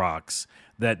throwing rocks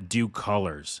that do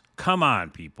colors. Come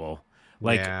on, people.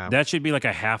 Like that should be like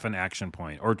a half an action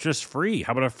point or just free.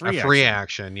 How about a free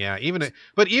action? Yeah, even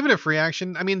a free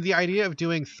action. I mean, the idea of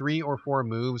doing 3 or 4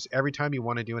 moves every time you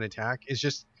want to do an attack is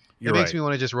just it makes me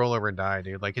want to just roll over and die,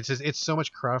 dude. Like it's so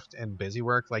much cruft and busy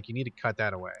work. Like you need to cut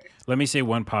that away. Let me say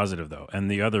one positive though, and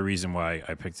the other reason why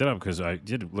I picked it up because I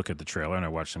did look at the trailer and I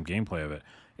watched some gameplay of it.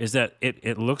 Is that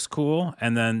it looks cool,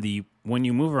 and then when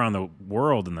you move around the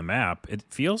world and the map, it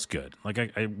feels good. Like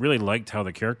I really liked how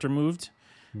the character moved.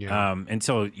 Yeah.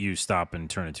 Until you stop and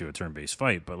turn into a turn-based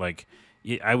fight. But like,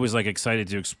 I was like excited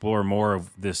to explore more of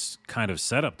this kind of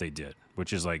setup they did,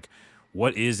 which is like,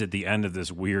 what is at the end of this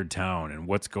weird town and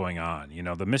what's going on? You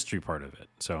know, the mystery part of it.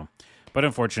 So, but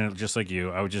unfortunately, just like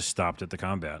you, I was just stopped at the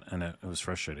combat, and it was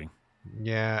frustrating.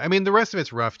 Yeah, I mean the rest of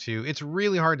it's rough too. It's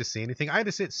really hard to see anything. I had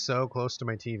to sit so close to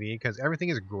my TV because everything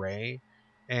is gray,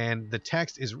 and the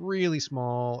text is really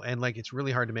small, and like it's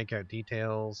really hard to make out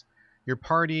details. Your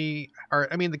party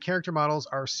the character models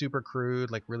are super crude,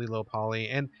 like really low poly,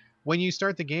 and when you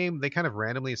start the game, they kind of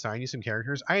randomly assign you some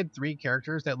characters. I had 3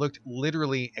 characters that looked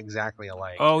literally exactly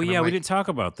alike. Oh yeah, we didn't talk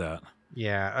about that.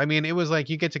 Yeah, I mean it was like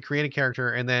you get to create a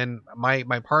character, and then my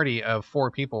party of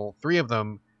 4 people, 3 of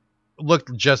them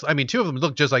looked just, I mean 2 of them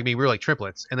looked just like me. We were like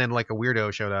triplets, and then like a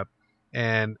weirdo showed up.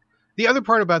 And the other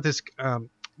part about this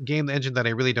game engine that I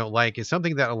really don't like is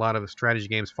something that a lot of strategy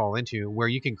games fall into, where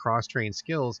you can cross train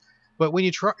skills. But when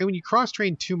you cross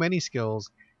train too many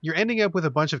skills, you're ending up with a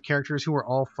bunch of characters who are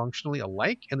all functionally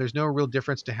alike, and there's no real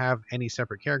difference to have any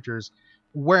separate characters.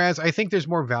 Whereas I think there's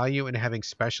more value in having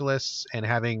specialists and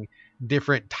having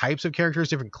different types of characters,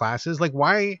 different classes. Like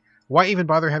why even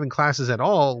bother having classes at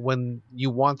all when you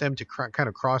want them to kind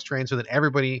of cross train so that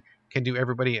everybody can do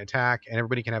everybody attack and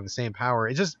everybody can have the same power?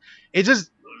 It just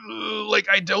like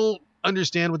I don't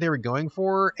understand what they were going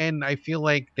for, and I feel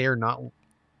like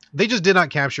they just did not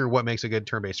capture what makes a good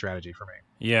turn-based strategy for me.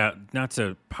 Yeah, not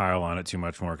to pile on it too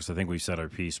much more because I think we've said our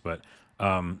piece, but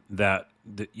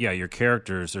your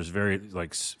characters, there's very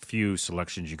like few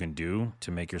selections you can do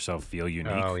to make yourself feel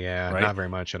unique. Oh yeah, right? Not very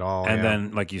much at all. And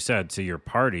then, like you said, to your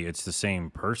party, it's the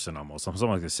same person almost, something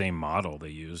like the same model they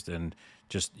used, and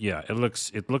just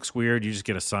it looks weird. You just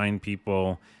get assigned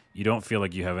people. You don't feel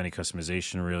like you have any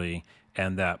customization really.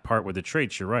 And that part with the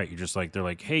traits, you're right. You're just like, they're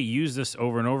like, hey, use this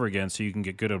over and over again so you can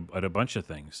get good at a bunch of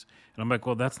things. And I'm like,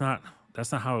 well, that's not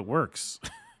how it works.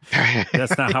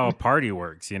 That's not how a party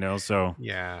works, you know? So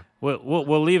yeah,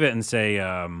 we'll leave it and say,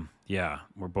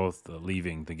 we're both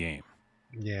leaving the game.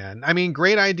 Yeah, I mean,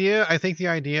 great idea. I think the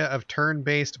idea of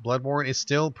turn-based Bloodborne is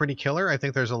still pretty killer. I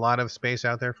think there's a lot of space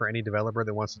out there for any developer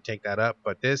that wants to take that up,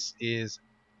 but this is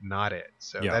not it.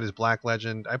 So that is Black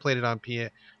Legend. I played it on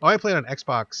I played it on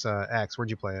Xbox X.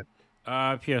 Where'd you play it?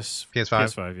 PS5.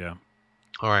 PS5, yeah.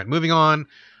 All right, moving on.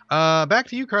 Back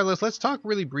to you, Carlos. Let's talk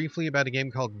really briefly about a game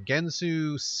called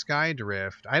Gensou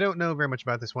Skydrift. I don't know very much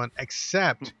about this one,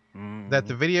 except that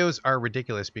the videos are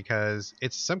ridiculous because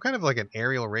it's some kind of like an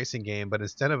aerial racing game, but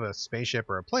instead of a spaceship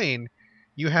or a plane,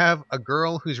 you have a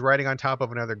girl who's riding on top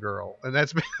of another girl, and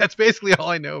that's basically all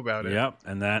I know about it. Yep,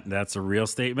 and that's a real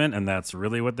statement, and that's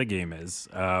really what the game is.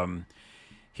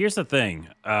 Here's the thing: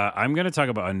 I'm going to talk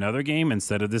about another game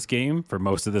instead of this game for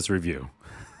most of this review.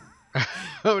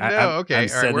 Oh no! Okay,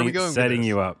 all right, where are we going? Setting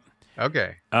you up.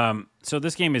 Okay. So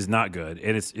this game is not good.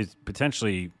 It's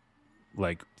potentially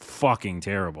like fucking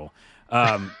terrible.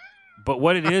 But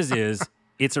what it is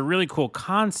it's a really cool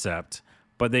concept,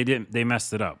 but they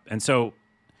messed it up. And so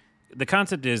the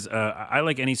concept is I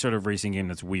like any sort of racing game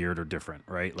that's weird or different,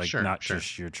 right? Like not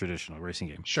just your traditional racing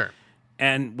game. Sure.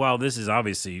 And while this is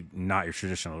obviously not your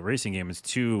traditional racing game, it's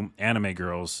two anime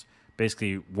girls.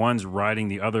 Basically, one's riding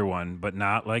the other one, but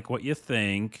not like what you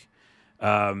think.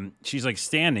 She's like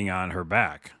standing on her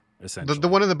back, essentially. The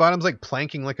one in the bottom's like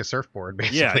planking like a surfboard,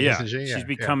 basically. Yeah. She? She's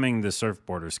becoming the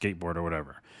surfboard or skateboard or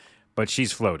whatever. But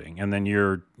she's floating, and then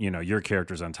your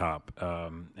character's on top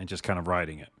and just kind of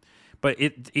riding it. But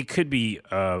it could be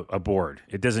a board.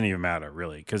 It doesn't even matter,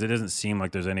 really, because it doesn't seem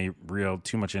like there's any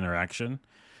too much interaction.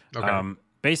 Okay.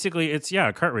 Basically, it's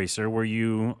a kart racer where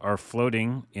you are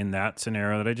floating in that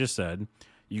scenario that I just said.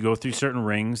 You go through certain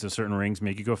rings. The certain rings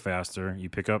make you go faster. You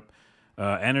pick up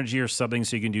energy or something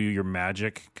so you can do your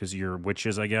magic because you're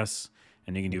witches, I guess.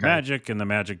 And you can do magic, and the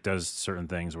magic does certain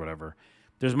things, whatever.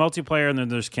 There's multiplayer, and then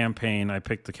there's campaign. I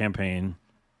picked the campaign.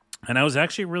 And I was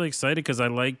actually really excited because I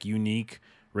like unique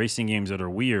racing games that are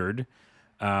weird.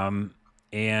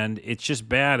 And it's just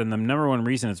bad. And the number one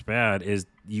reason it's bad is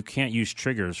you can't use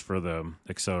triggers for the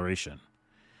acceleration.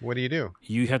 What do?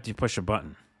 You have to push a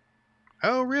button.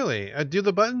 Oh, really? Do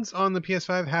the buttons on the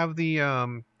PS5 have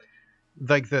the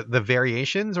like the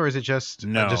variations, or is it just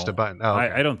a button? Oh,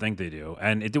 okay. I don't think they do.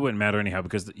 And it wouldn't matter anyhow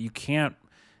because you can't,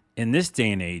 in this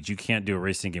day and age, you can't do a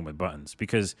racing game with buttons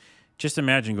because just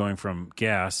imagine going from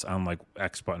gas on like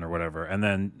X button or whatever, and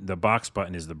then the box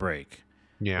button is the brake.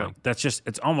 Yeah. Like,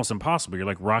 it's almost impossible. You're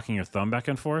like rocking your thumb back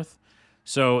and forth.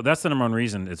 So that's the number one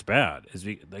reason it's bad.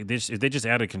 If they just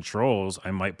added controls,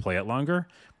 I might play it longer.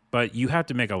 But you have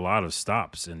to make a lot of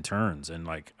stops and turns, and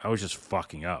like I was just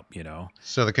fucking up,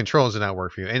 So the controls did not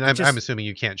work for you, and I'm assuming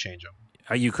you can't change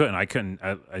them. You couldn't. I couldn't.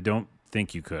 I don't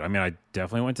think you could. I mean, I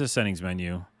definitely went to the settings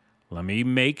menu. Let me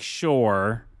make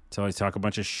sure until I talk a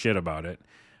bunch of shit about it.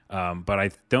 But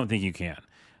I don't think you can.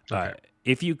 Okay.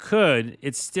 If you could,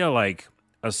 it's still like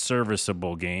a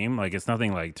serviceable game. Like it's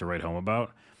nothing like to write home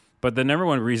about. But the number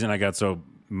one reason I got so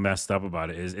messed up about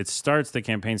it is the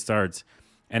campaign starts,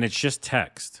 and it's just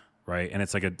text, right? And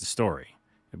it's like a story.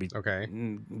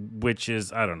 Which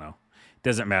is, I don't know.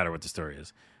 Doesn't matter what the story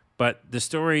is. But the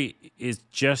story is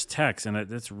just text, and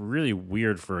that's really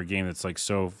weird for a game that's like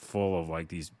so full of like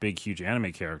these big, huge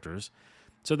anime characters.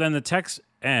 So then the text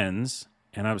ends,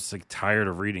 and I was like tired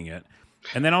of reading it.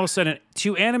 And then all of a sudden,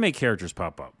 two anime characters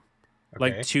pop up.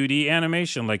 Like 2D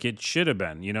animation, like it should have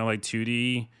been, like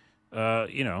 2D,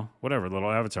 whatever,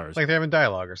 little avatars. Like they're having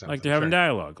dialogue or something. Like they're having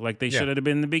dialogue, like they should have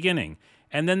been in the beginning.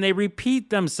 And then they repeat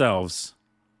themselves.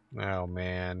 Oh,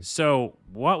 man. So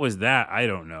what was that? I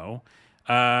don't know.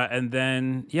 And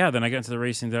then I got into the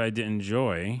racing that I didn't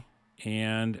enjoy.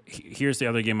 And here's the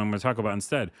other game I'm going to talk about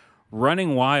instead.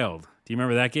 Running Wild. Do you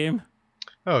remember that game?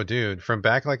 Oh, dude. From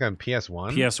back like on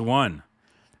PS1? PS1.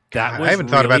 That was I haven't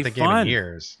thought about the fun. game in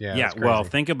years. Yeah, well,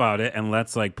 think about it, and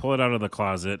let's like pull it out of the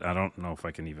closet. I don't know if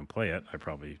I can even play it. I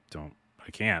probably don't.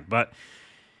 I can't. But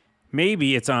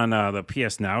maybe it's on the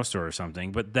PS Now store or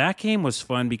something. But that game was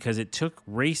fun because it took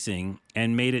racing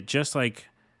and made it just like,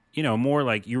 more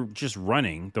like you're just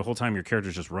running the whole time. Your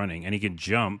character's just running, and he can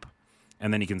jump,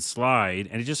 and then he can slide,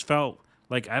 and it just felt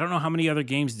like I don't know how many other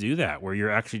games do that where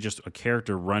you're actually just a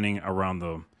character running around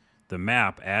the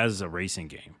map as a racing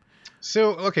game.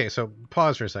 So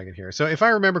pause for a second here. So if I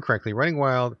remember correctly, Running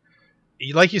Wild,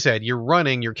 like you said, you're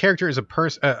running. Your character is a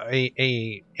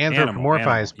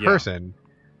anthropomorphized person,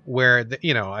 where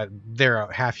they're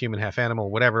a half human, half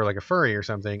animal, whatever, like a furry or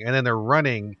something, and then they're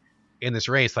running in this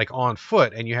race like on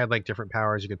foot, and you had like different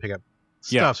powers you could pick up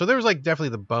stuff. Yeah. So there was like definitely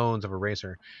the bones of a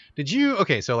racer. Did you?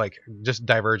 Okay, so like just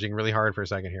diverging really hard for a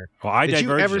second here. Well, Did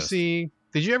you ever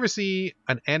see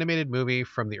an animated movie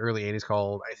from the early 80s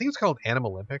called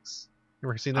Animal Olympics? You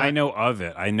ever seen that? I know of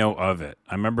it. I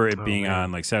remember it being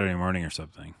on like Saturday morning or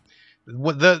something.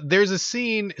 There's a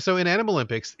scene. So in Animal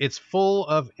Olympics, it's full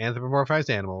of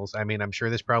anthropomorphized animals. I mean, I'm sure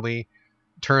this probably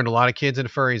turned a lot of kids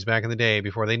into furries back in the day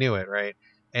before they knew it, right?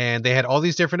 And they had all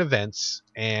these different events,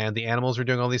 and the animals were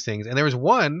doing all these things. And there was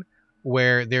one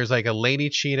where there's like a lady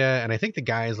cheetah, and I think the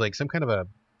guy is like some kind of a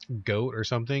goat or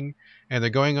something, and they're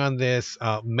going on this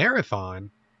marathon,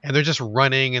 and they're just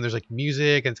running, and there's like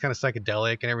music, and it's kind of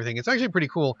psychedelic and everything. It's actually pretty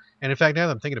cool. And in fact, now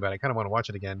that I'm thinking about it, I kind of want to watch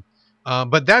it again.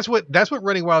 But that's what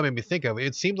Running Wild made me think of.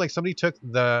 It seemed like somebody took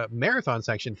the marathon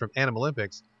section from Animal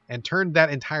Olympics and turned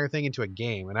that entire thing into a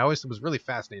game, and I always was really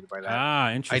fascinated by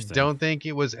that. Interesting. I don't think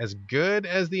it was as good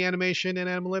as the animation in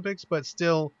Animal Olympics, but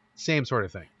still same sort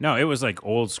of thing. No, it was like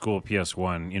old school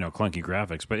PS1, clunky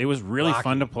graphics, but it was really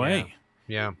fun to play.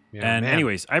 Yeah. And Man.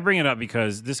 anyways, I bring it up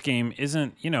because this game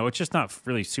isn't, it's just not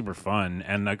really super fun.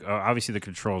 And obviously the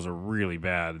controls are really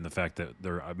bad. And the fact that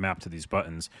they're mapped to these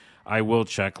buttons, I will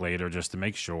check later just to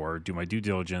make sure, do my due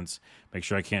diligence, make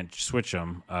sure I can't switch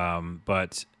them.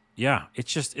 But yeah,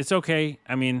 it's okay.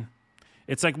 I mean,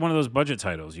 it's like one of those budget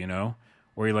titles,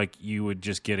 where you would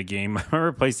just get a game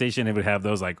or PlayStation. It would have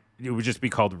those, it would just be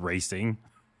called racing.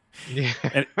 Yeah.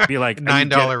 And it'd be like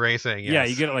 $9 racing. Yes. Yeah.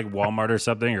 You get it like Walmart or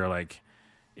something, or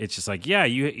it's just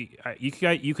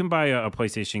you can buy a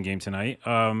PlayStation game tonight.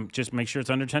 Just make sure it's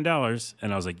under $10.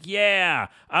 And I was like, yeah,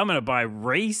 I'm going to buy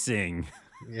racing.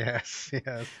 Yes.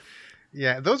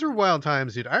 Yeah, those were wild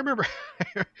times, dude. I remember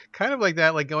kind of like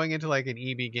that, like going into like an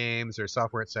EB Games or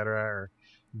Software Etc. or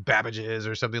Babbage's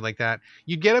or something like that.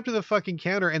 You'd get up to the fucking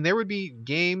counter and there would be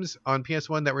games on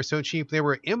PS1 that were so cheap. They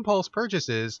were impulse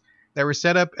purchases that were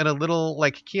set up in a little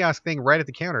like kiosk thing right at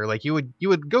the counter. Like you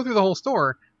would go through the whole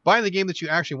store, buy the game that you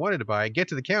actually wanted to buy, get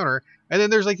to the counter, and then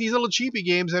there's like these little cheapy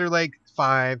games that are like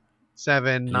 $5,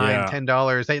 $7, $9,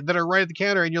 $10 that are right at the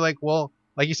counter, and you're like, well,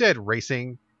 like you said,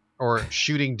 racing or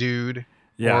shooting dude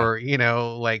or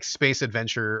like space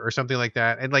adventure or something like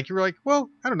that, and like you were like, well,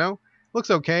 I don't know, looks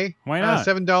okay, why not?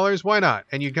 $7, why not?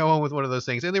 And you go home with one of those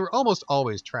things, and they were almost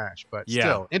always trash, but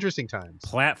still interesting times.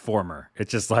 Platformer,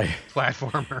 it's just like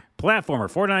platformer,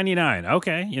 $4.99.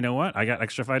 Okay, you know what? I got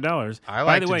extra $5. I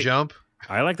like to jump.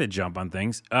 I like to jump on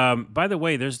things. By the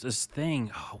way, there's this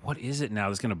thing. Oh, what is it now?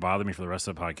 That's going to bother me for the rest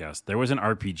of the podcast. There was an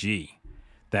RPG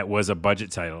that was a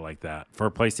budget title like that for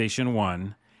PlayStation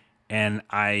 1, and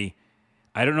I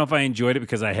don't know if I enjoyed it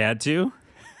because I had to.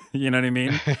 You know what I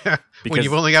mean? Because when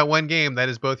you've only got one game, that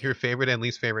is both your favorite and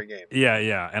least favorite game.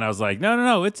 Yeah. And I was like,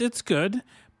 no, it's good.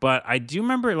 But I do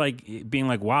remember being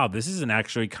like, wow, this is an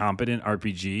actually competent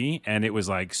RPG, and it was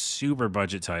like super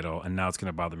budget title, and now it's going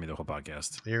to bother me the whole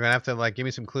podcast. You're going to have to give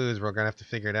me some clues. We're going to have to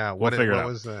figure it out. We'll figure it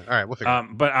out. All right, we'll figure it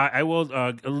out. But I will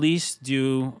at least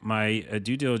do my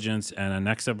due diligence, and the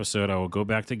next episode I will go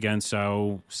back to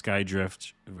Gensou,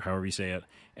 Skydrift, however you say it,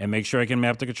 and make sure I can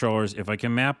map the controllers. If I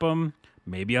can map them,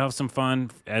 maybe I'll have some fun.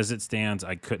 As it stands,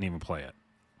 I couldn't even play it.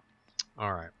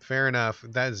 All right, fair enough.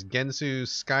 That is Gensou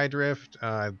Skydrift.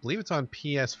 I believe it's on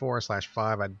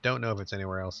PS4/5. I don't know if it's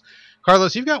anywhere else.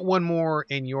 Carlos, you've got one more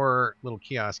in your little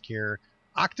kiosk here.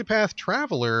 Octopath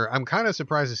Traveler. I'm kind of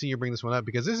surprised to see you bring this one up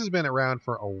because this has been around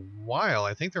for a while.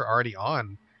 I think they're already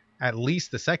on at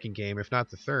least the second game, if not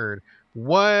the third.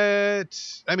 Again,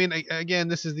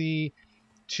 this is the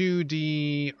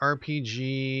 2D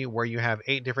RPG where you have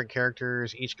 8 different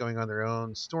characters, each going on their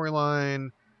own storyline.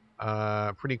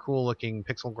 Pretty cool looking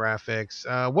pixel graphics.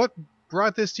 What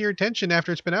brought this to your attention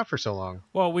after it's been out for so long?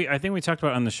 Well, I think we talked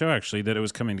about on the show actually that it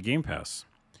was coming to Game Pass.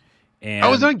 And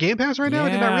it's on Game Pass right now? I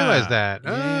did not realize that.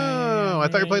 I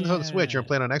thought you were playing this on the Switch. You're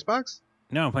playing on Xbox?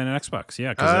 No, I'm playing on Xbox.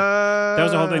 Yeah, because that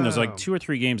was the whole thing. There's 2 or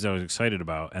 3 games I was excited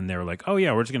about, and they were like, "Oh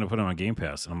yeah, we're just going to put them on Game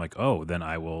Pass." And I'm like, "Oh, then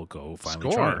I will go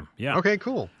finally try them." Yeah. Okay.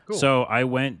 Cool. So I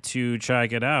went to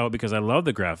check it out because I love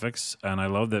the graphics and I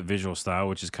love that visual style,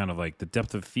 which is kind of like the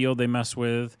depth of field they mess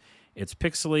with. It's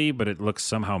pixely, but it looks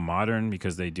somehow modern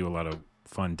because they do a lot of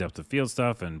fun depth of field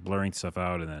stuff and blurring stuff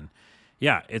out, and then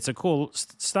it's a cool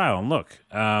style and look.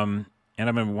 And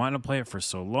I've been wanting to play it for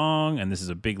so long, and this is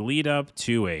a big lead up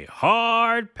to a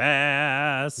hard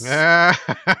pass.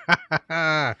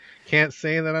 Can't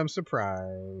say that I'm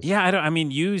surprised. Yeah,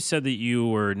 you said that you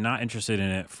were not interested in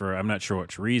it for I'm not sure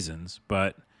which reasons,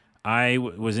 but I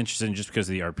was interested in just because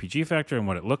of the RPG factor and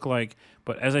what it looked like.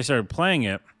 But as I started playing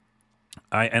it,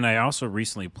 I also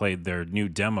recently played their new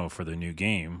demo for the new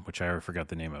game, which I already forgot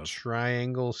the name of.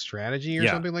 Triangle Strategy or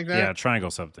something like that? Yeah,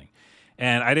 Triangle something.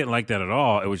 And I didn't like that at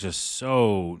all. It was just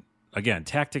so, again,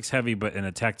 tactics heavy, but in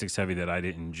a tactics heavy that I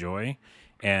didn't enjoy.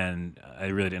 And I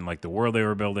really didn't like the world they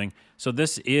were building. So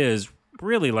this is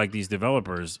really like these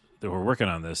developers that were working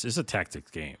on this. It's a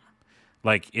tactics game.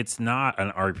 It's not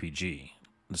an RPG.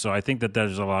 So I think that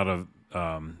there's a lot of,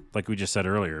 like we just said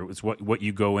earlier, it's what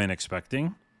you go in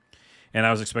expecting. And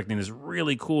I was expecting this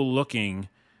really cool looking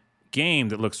game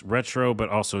that looks retro but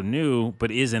also new,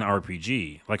 but is an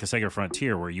RPG, like a Sega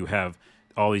Frontier, where you have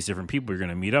all these different people you're going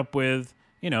to meet up with.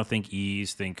 Think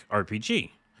Ease, think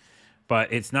RPG.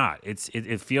 But it's not.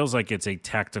 It feels like it's a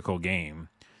tactical game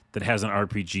that has an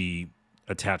RPG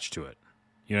attached to it.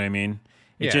 You know what I mean?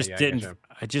 It didn't.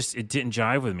 It didn't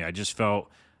jive with me. I just felt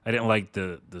I didn't like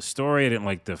the story. I didn't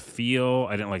like the feel.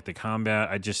 I didn't like the combat.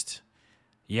 I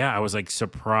was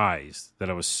surprised that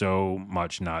I was so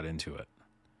much not into it.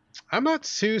 I'm not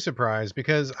too surprised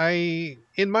because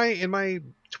in my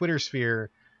Twitter sphere,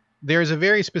 there's a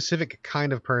very specific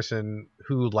kind of person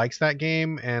who likes that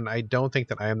game, and I don't think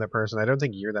that I am that person. I don't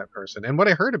think you're that person. And what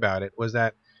I heard about it was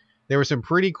that there was some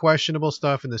pretty questionable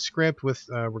stuff in the script with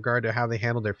regard to how they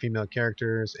handled their female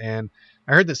characters, and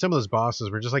I heard that some of those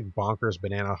bosses were just like bonkers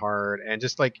banana hard, and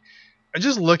just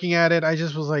looking at it, I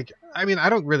just was like, I mean, I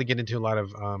don't really get into a lot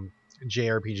of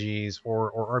JRPGs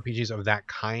or RPGs of that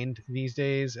kind these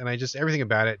days, and everything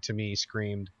about it to me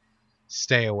screamed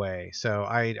stay away. So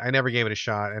I never gave it a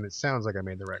shot, and it sounds like I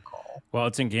made the right call. Well,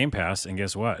 it's in Game Pass, and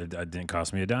guess what? It didn't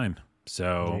cost me a dime.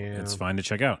 So Yeah. it's fine to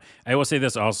check out. I will say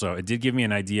this also. It did give me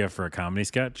an idea for a comedy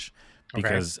sketch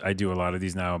because I do a lot of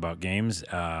these now about games,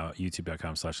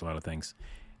 youtube.com/a lot of things.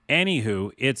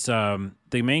 Anywho, it's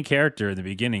the main character in the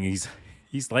beginning.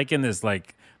 He's like in this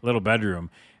like little bedroom,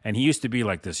 and he used to be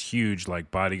like this huge like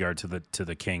bodyguard to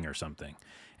the king or something.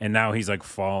 And now he's like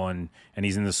fallen, and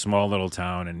he's in this small little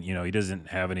town, and he doesn't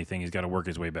have anything. He's got to work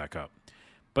his way back up.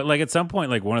 But like at some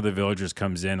point, like one of the villagers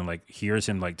comes in and like hears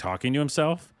him like talking to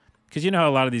himself. Because you know how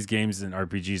a lot of these games and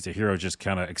RPGs, the hero just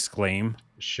kind of exclaim.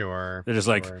 Sure. They're just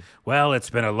like, well, it's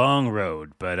been a long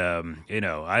road, but,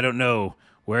 I don't know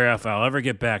if I'll ever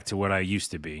get back to what I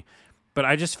used to be. But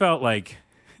I just felt like,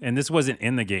 and this wasn't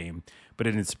in the game, but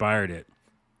it inspired it.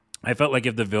 I felt like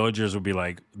if the villagers would be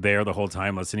like there the whole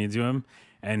time listening to him,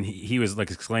 and he was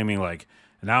like exclaiming like,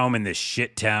 now I'm in this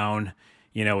shit town,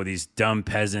 with these dumb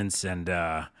peasants, and,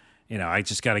 I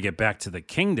just got to get back to the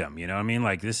kingdom. You know what I mean?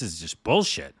 Like, this is just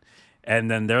bullshit.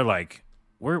 And then they're like,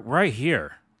 we're right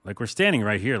here. Like, we're standing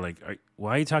right here. Like,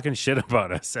 why are you talking shit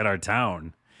about us at our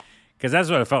town? Because that's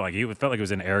what it felt like. It felt like it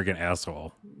was an arrogant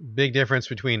asshole. Big difference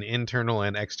between internal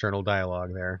and external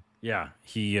dialogue there. Yeah,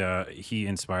 he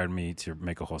inspired me to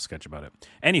make a whole sketch about it.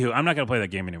 Anywho, I'm not going to play that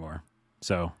game anymore.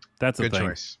 So that's the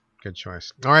thing. Good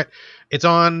choice. All right. It's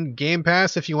on Game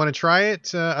Pass if you want to try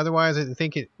it. Otherwise, I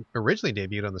think it originally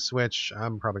debuted on the Switch.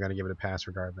 I'm probably going to give it a pass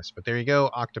regardless. But there you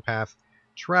go, Octopath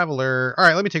Traveler. All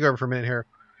right, let me take over for a minute here.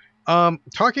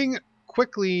 Talking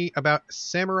quickly about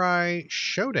Samurai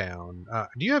Shodown.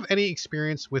 Do you have any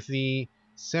experience with the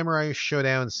Samurai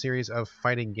Shodown series of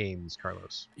fighting games,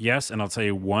 Carlos? Yes, and I'll tell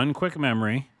you one quick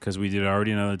memory, because we did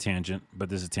already another tangent, but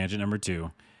this is tangent number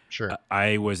 2. Sure.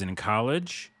 I was in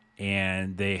college,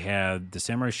 and they had the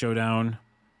Samurai Shodown.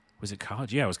 Was it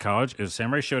college? Yeah, it was college. It was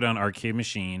Samurai Shodown arcade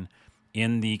machine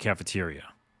in the cafeteria.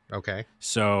 Okay.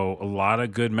 So a lot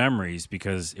of good memories,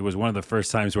 because it was one of the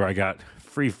first times where I got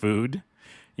free food.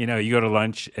 You go to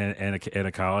lunch at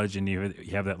a college, and you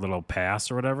have that little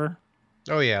pass or whatever.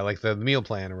 Oh, yeah, like the meal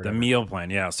plan or whatever. The meal plan,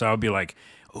 yeah. So I would be like,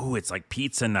 oh, it's like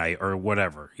pizza night or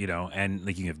whatever, and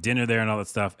like you have dinner there and all that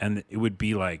stuff. And it would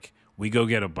be like, we go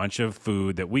get a bunch of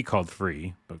food that we called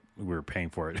free, but we were paying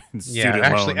for it. Yeah,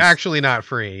 actually not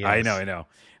free. Yes. I know.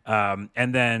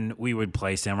 And then we would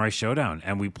play Samurai Shodown,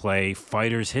 and we play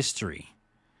Fighter's History,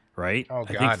 right? Oh,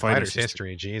 God, Fighter's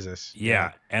History, Jesus.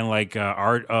 Yeah, and like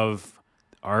Art of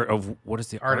what is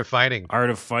the Art of Fighting?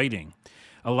 Art of Fighting.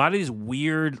 A lot of these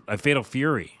weird Fatal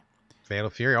Fury,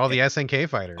 all the SNK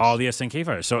fighters. All the SNK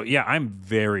fighters. So yeah, I'm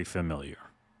very familiar.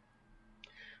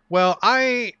 Well,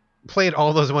 I played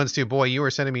all those ones too. Boy, you were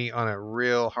sending me on a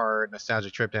real hard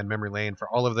nostalgic trip down memory lane for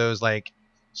all of those like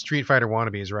Street Fighter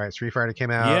wannabes, right? Street Fighter came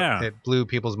out, It blew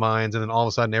people's minds, and then all of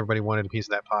a sudden everybody wanted a piece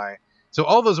of that pie. So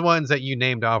all those ones that you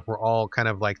named off were all kind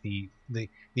of like the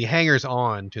hangers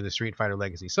on to the Street Fighter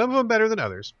legacy. Some of them better than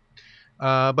others.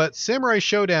 But Samurai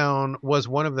Shodown was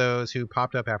one of those who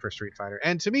popped up after Street Fighter.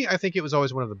 And to me, I think it was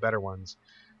always one of the better ones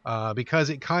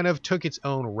because it kind of took its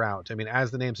own route. I mean,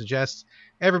 as the name suggests,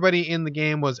 everybody in the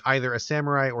game was either a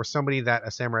samurai or somebody that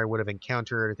a samurai would have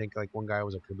encountered. I think like one guy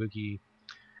was a kabuki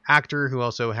actor who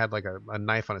also had like a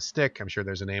knife on a stick. I'm sure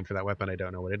there's a name for that weapon. I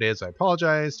don't know what it is. I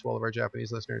apologize to all of our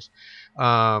Japanese listeners.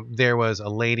 There was a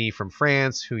lady from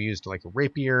France who used like a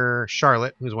rapier,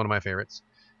 Charlotte, who's one of my favorites.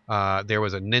 There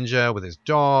was a ninja with his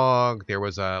dog. There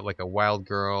was a wild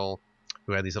girl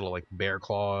who had these little like bear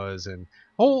claws, and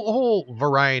a whole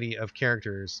variety of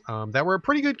characters that were a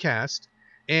pretty good cast.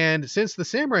 And since the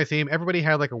samurai theme, everybody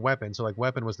had like a weapon, so like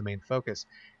weapon was the main focus.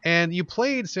 And you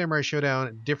played Samurai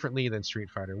Shodown differently than Street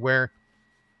Fighter, where,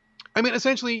 I mean,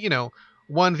 essentially,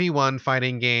 1v1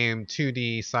 fighting game,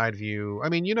 2D side view. I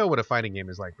mean, you know what a fighting game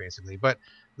is like, basically. But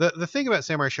the thing about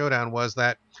Samurai Shodown was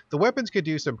that the weapons could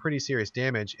do some pretty serious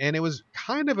damage, and it was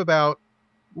kind of about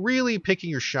really picking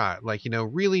your shot, like,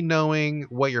 really knowing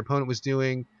what your opponent was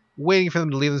doing, waiting for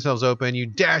them to leave themselves open. You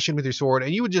dash in with your sword,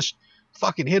 and you would just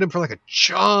fucking hit him for like a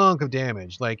chunk of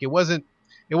damage. Like it wasn't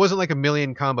like a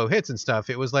million combo hits and stuff.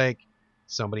 It was like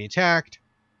somebody attacked,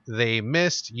 they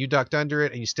missed, you ducked under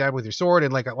it, and you stabbed with your sword,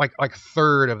 and like a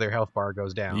third of their health bar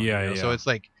goes down. Yeah. So it's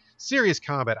like serious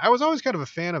combat. I was always kind of a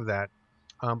fan of that.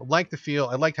 Liked the feel.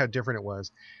 I liked how different it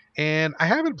was. And I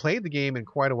haven't played the game in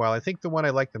quite a while. I think the one I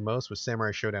liked the most was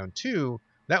Samurai Shodown 2.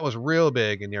 That was real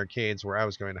big in the arcades where I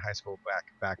was going to high school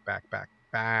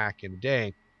back in the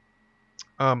day.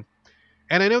 Um,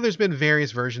 and I know there's been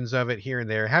various versions of it here and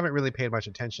there. Haven't really paid much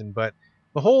attention, but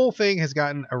the whole thing has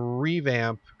gotten a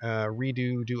revamp,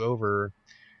 redo, do over.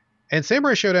 And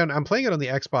Samurai Shodown, I'm playing it on the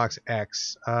Xbox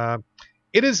X.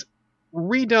 It is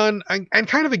redone and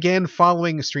kind of again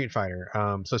following Street Fighter.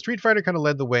 So Street Fighter kind of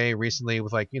led the way recently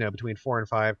with, like, you know, between 4 and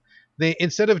 5. They,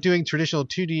 instead of doing traditional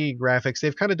 2D graphics,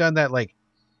 they've kind of done that like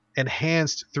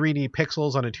enhanced 3D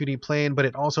pixels on a 2D plane, but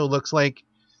it also looks like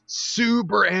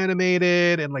super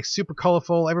animated and like super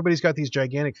colorful. Everybody's got these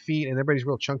gigantic feet and everybody's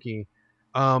real chunky.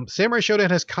 Samurai Shodown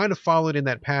has kind of followed in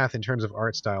that path in terms of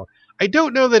art style. I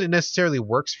don't know that it necessarily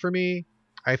works for me.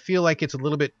 I feel like it's a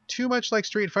little bit too much like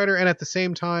Street Fighter, and at the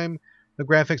same time, the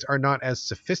graphics are not as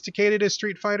sophisticated as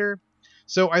Street Fighter.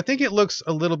 So I think it looks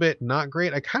a little bit not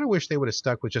great. I kind of wish they would have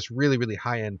stuck with just really, really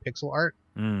high-end pixel art.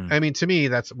 I mean, to me,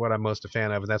 that's what I'm most a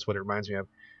fan of, and that's what it reminds me of.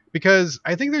 Because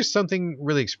I think there's something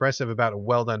really expressive about a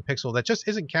well-done pixel that just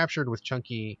isn't captured with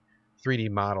chunky 3D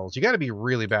models. You got to be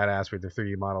really badass with the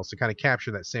 3D models to kind of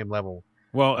capture that same level.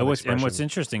 Well, what's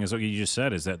interesting is what you just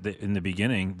said is that in the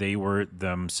beginning they were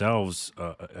themselves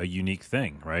a unique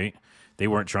thing, right? They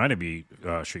weren't trying to be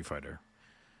Street Fighter.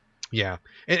 Yeah,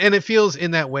 and it feels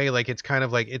in that way like it's kind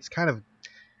of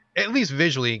at least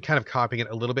visually kind of copying it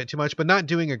a little bit too much, but not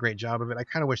doing a great job of it. I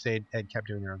kind of wish they had kept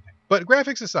doing their own thing. But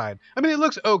graphics aside, I mean, it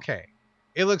looks okay.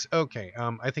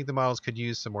 I think the models could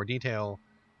use some more detail.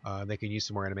 They could use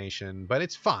some more animation, but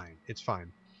it's fine.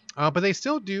 But they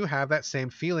still do have that same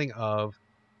feeling of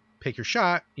pick your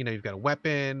shot. You know, you've got a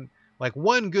weapon. Like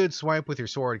one good swipe with your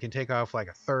sword can take off like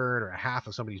a third or a half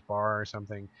of somebody's bar or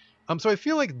something. So I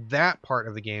feel like that part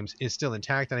of the games is still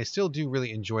intact, and I still do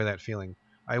really enjoy that feeling.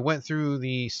 I went through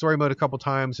the story mode a couple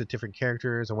times with different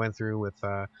characters. I went through with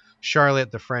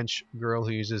Charlotte, the French girl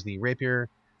who uses the rapier,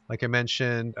 like I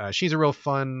mentioned. She's a real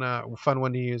fun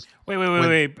one to use.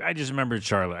 Wait! I just remembered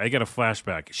Charlotte. I got a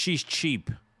flashback. She's cheap.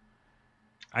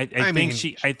 I think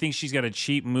she's got a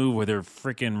cheap move with her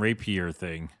freaking rapier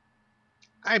thing.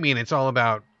 I mean, it's all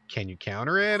about, can you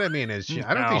counter it? I mean, I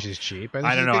don't think she's cheap.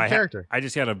 I don't know. She's a good character. I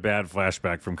just had a bad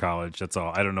flashback from college. That's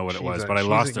all. I don't know what it was, but I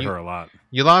lost to her a lot.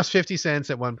 You lost 50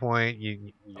 cents at one point.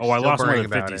 I lost more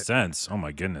than 50 cents. Oh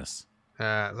my goodness.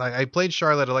 I played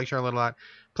Charlotte. I like Charlotte a lot.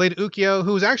 Played Ukyo,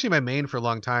 who was actually my main for a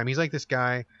long time. He's like this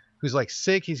guy who's like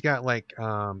sick. He's got like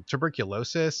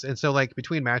tuberculosis, and so like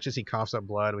between matches he coughs up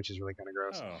blood, which is really kind of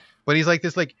gross. Oh. But he's like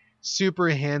this like super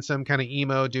handsome kind of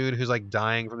emo dude who's like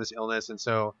dying from this illness, and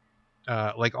so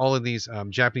like all of these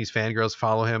Japanese fangirls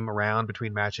follow him around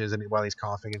between matches and while he's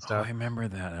coughing and stuff. I remember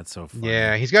that. That's so funny.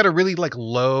 Yeah, he's got a really like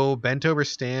low bent over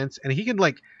stance, and he can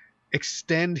like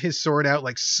extend his sword out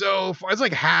like so far. It's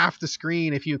like half the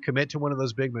screen if you commit to one of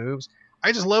those big moves.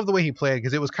 I just love the way he played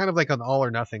because it was kind of like an all or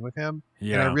nothing with him.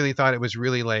 Yeah. And I really thought it was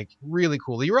really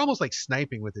cool. You were almost like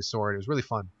sniping with his sword. It was really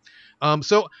fun.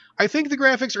 So I think the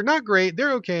graphics are not great.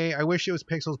 They're okay. I wish it was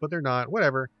pixels, but they're not.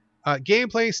 Whatever.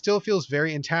 Gameplay still feels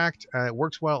very intact. It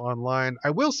works well online. I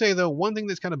will say, though, one thing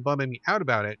that's kind of bumming me out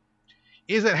about it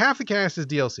is that half the cast is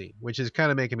DLC, which is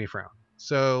kind of making me frown.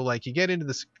 So, like, you get into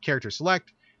this character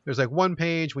select. There's, like, one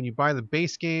page. When you buy the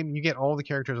base game, you get all the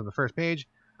characters on the first page.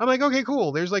 I'm like, okay,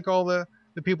 cool. There's, like, all the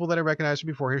people that I recognized from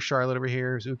before. Here's Charlotte over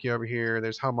here. There's Uki over here.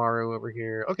 There's Hamaru over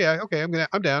here. Okay,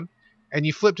 I'm down. And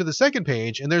you flip to the second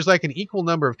page, and there's, like, an equal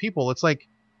number of people. It's like,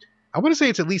 I want to say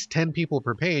it's at least 10 people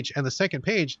per page. And the second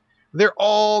page, they're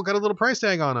all got a little price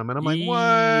tag on them. And I'm like, what?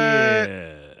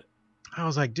 Yeah. I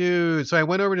was like, dude. So I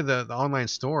went over to the online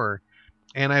store,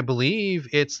 and I believe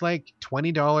it's like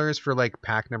 $20 for like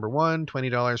pack number 1,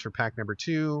 $20 for pack number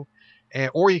 2,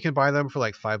 or you can buy them for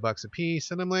like $5 a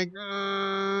piece. And I'm like,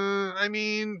 I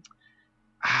mean,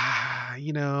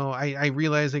 you know, I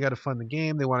realize they got to fund the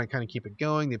game. They want to kind of keep it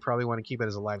going. They probably want to keep it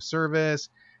as a live service.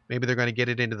 Maybe they're going to get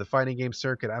it into the fighting game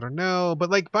circuit. I don't know. But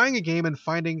like buying a game and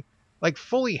finding like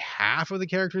fully half of the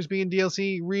characters being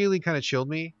DLC really kind of chilled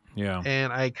me. Yeah.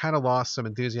 And I kind of lost some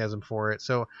enthusiasm for it.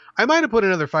 So I might have put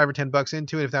another $5 or $10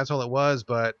 into it if that's all it was.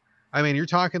 But I mean, you're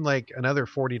talking like another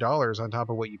 $40 on top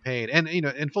of what you paid. And, you know,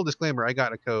 in full disclaimer, I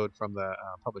got a code from the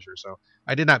publisher. So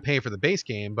I did not pay for the base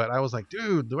game, but I was like,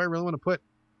 dude, do I really want to put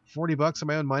 $40 of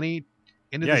my own money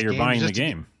into this game? Yeah, you're buying the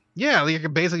game. Yeah, like you're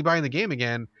basically buying the game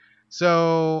again.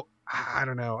 So I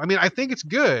don't know. I mean, I think it's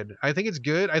good. I think it's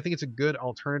a good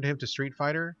alternative to Street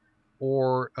Fighter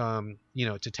or, you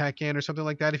know, to Tekken or something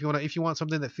like that. If you want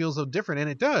something that feels a little different, and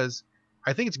it does,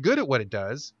 I think it's good at what it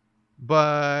does.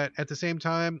 but at the same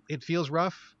time, it feels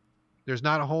rough. There's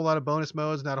not a whole lot of bonus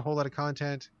modes, not a whole lot of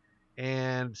content,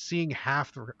 and seeing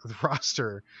half the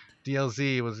roster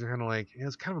DLC was kind of like, it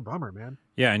was kind of a bummer, man.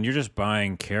 Yeah, and you're just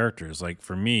buying characters. Like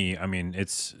for me, I mean,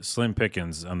 it's slim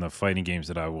pickings on the fighting games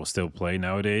that I will still play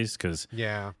nowadays because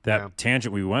that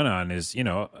tangent we went on is, you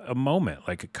know, a moment.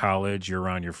 Like at college, you're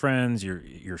around your friends,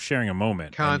 you're sharing a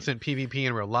moment. Constant PvP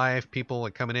in real life, people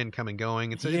like coming in, coming,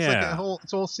 going. It's like a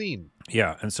whole scene.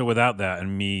 Yeah, and so without that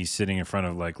and me sitting in front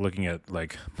of like looking at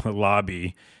like the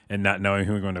lobby and not knowing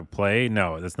who we're going to play,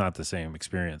 no, that's not the same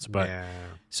experience. But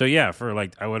so yeah, for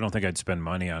like I don't think I'd spend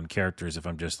money on characters if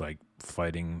I'm just like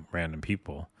fighting random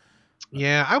people.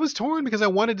 Yeah, I was torn because I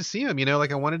wanted to see them, you know,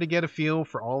 like I wanted to get a feel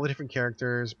for all the different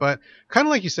characters, but kind of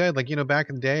like you said, like, you know, back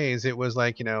in the days, it was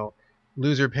like, you know,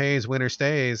 loser pays, winner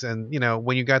stays. And, you know,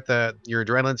 when you got your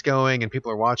adrenaline's going and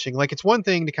people are watching, like it's one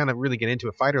thing to kind of really get into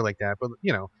a fighter like that, but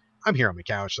you know, I'm here on my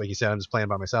couch, like you said, I'm just playing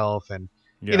by myself, and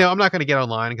you know, I'm not going to get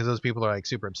online because those people are like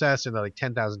super obsessed and they're like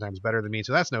 10,000 times better than me,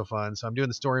 so that's no fun. So I'm doing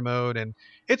the story mode, and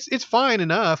it's fine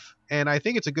enough, and I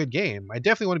think it's a good game. I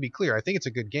definitely want to be clear, I think it's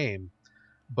a good game,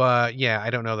 but yeah,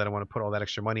 I don't know that I want to put all that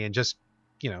extra money in just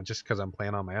because I'm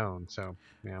playing on my own. So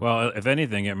yeah. Well, if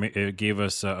anything, it gave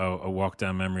us a walk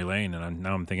down memory lane, and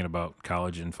now I'm thinking about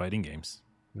college and fighting games.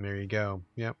 There you go.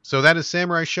 Yep. So that is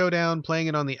Samurai Shodown, playing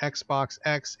it on the Xbox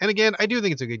X. And again, I do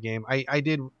think it's a good game. I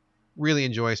did really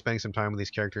enjoy spending some time with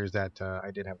these characters that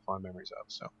I did have fond memories of.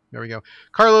 So there we go.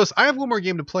 Carlos, I have one more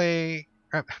game to play.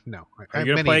 No. Are you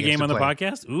going to play a game on the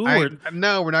podcast? Ooh.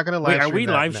 No, we're not going to live stream. Are we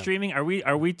live streaming?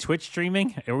 Are we Twitch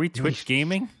streaming? Are we Twitch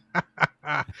gaming?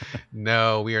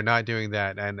 No, we are not doing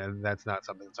that. And that's not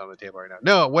something that's on the table right now.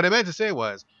 No, what I meant to say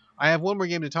was, I have one more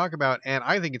game to talk about, and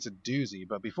I think it's a doozy.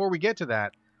 But before we get to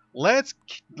that, let's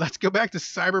go back to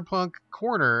Cyberpunk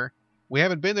Corner. We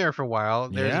haven't been there for a while.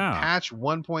 There's patch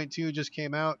 1.2 just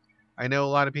came out. I know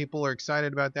a lot of people are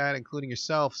excited about that, including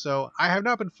yourself. So I have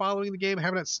not been following the game. I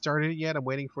have not started it yet. I'm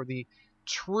waiting for the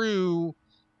true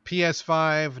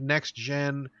PS5 next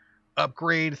gen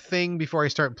upgrade thing before I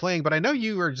start playing. But I know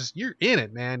you're in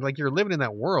it, man. Like you're living in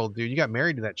that world, dude. You got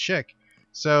married to that chick.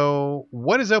 So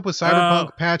what is up with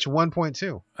Cyberpunk patch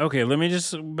 1.2? Okay, let me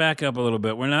just back up a little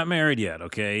bit. We're not married yet,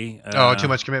 okay? Too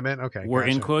much commitment? Okay. We're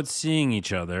in quotes seeing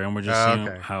each other, and we're just seeing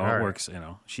how it works. You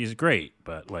know, she's great,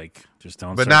 but like, just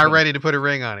don't. But not ready to put a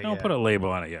ring on it. Don't put a label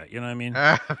on it yet. You know what I mean?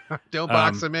 Don't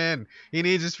box him in. He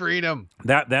needs his freedom.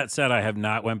 That said, I have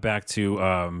not went back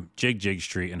to Jig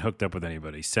Street and hooked up with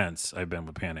anybody since I've been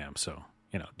with Pan Am. So.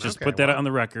 You know, just put that on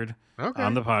the record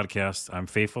on the podcast. I'm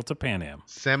faithful to Pan Am.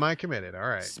 Semi-committed. All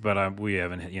right. But we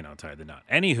haven't, tied the knot.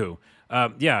 Anywho,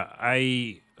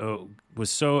 I was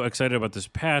so excited about this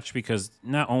patch because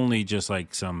not only just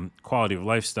like some quality of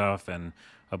life stuff and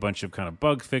a bunch of kind of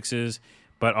bug fixes,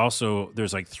 but also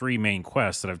there's like 3 main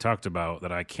quests that I've talked about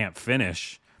that I can't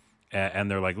finish.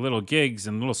 And they're like little gigs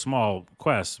and little small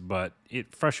quests, but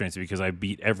it frustrates me because I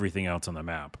beat everything else on the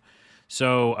map.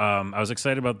 So I was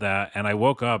excited about that, and I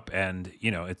woke up and,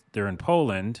 they're in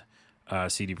Poland,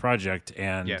 CD Projekt,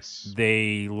 and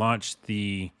they launched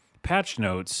the patch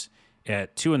notes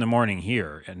at 2 a.m.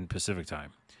 here in Pacific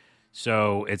time.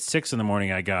 So at 6 a.m,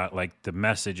 I got like the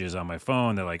messages on my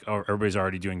phone. They're like, oh, everybody's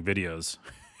already doing videos.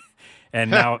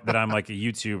 And now that I'm like a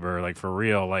YouTuber, like for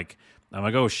real, like I'm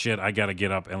like, oh shit, I got to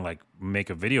get up and like make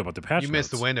a video about the patch notes. You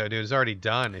missed the window, dude. It's already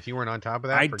done. If you weren't on top of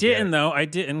that, I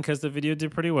didn't because the video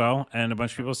did pretty well and a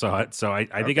bunch of people saw it. So I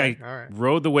think I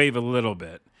rode the wave a little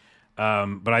bit.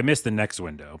 But I missed the next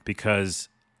window because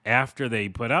after they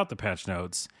put out the patch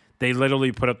notes, they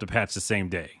literally put up the patch the same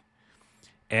day.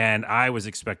 And I was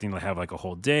expecting to have like a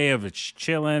whole day of it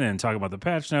chilling and talking about the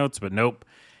patch notes, but nope.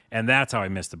 And that's how I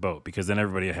missed the boat because then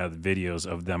everybody had videos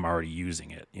of them already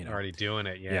using it. Already doing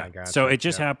it. Yeah. Gotcha. So it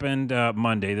just happened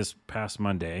Monday, this past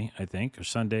Monday, I think, or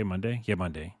Sunday, Monday. Yeah,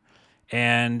 Monday.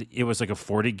 And it was like a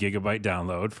 40 gigabyte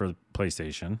download for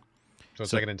PlayStation. So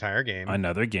it's like an entire game.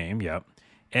 Another game, yep.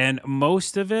 And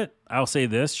most of it, I'll say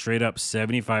this, straight up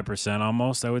 75%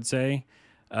 almost, I would say,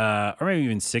 or maybe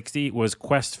even 60, was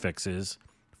quest fixes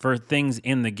for things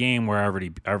in the game where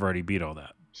I've already beat all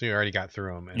that. So you already got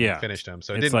through them and finished them.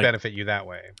 So it didn't benefit you that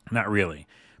way. Not really.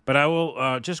 But I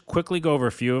will just quickly go over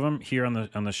a few of them here on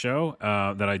the show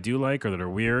that I do like or that are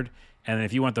weird. And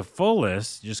if you want the full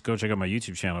list, just go check out my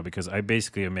YouTube channel because I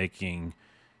basically am making,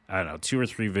 2 or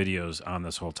 3 videos on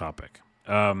this whole topic.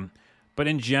 But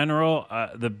in general,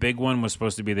 the big one was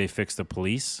supposed to be they fixed the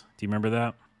police. Do you remember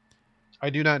that? I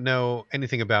do not know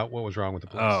anything about what was wrong with the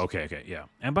police. Oh, okay, yeah.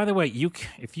 And by the way,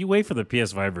 if you wait for the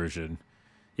PS5 version,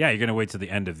 Yeah, you're gonna wait till the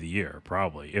end of the year,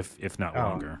 probably, if not Oh,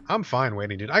 longer. I'm fine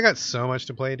waiting, dude. I got so much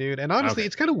to play, dude. And honestly, Okay.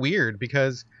 it's kind of weird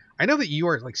because I know that you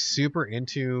are like super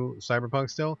into Cyberpunk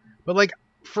still, but like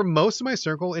for most of my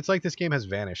circle, it's like this game has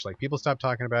vanished. Like people stopped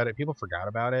talking about it, people forgot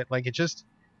about it. Like it just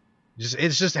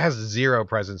has zero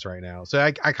presence right now. So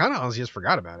I kind of honestly just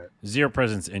forgot about it. Zero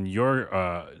presence in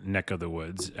your neck of the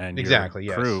woods and Exactly.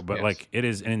 your crew, Yes. but Yes. like it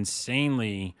is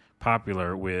insanely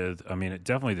popular with. I mean,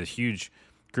 definitely this huge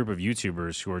group of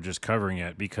YouTubers who are just covering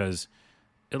it because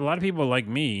a lot of people like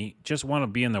me just want to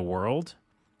be in the world,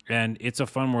 and it's a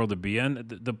fun world to be in.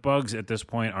 The bugs at this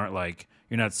point aren't like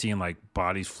you're not seeing like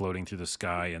bodies floating through the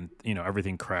sky and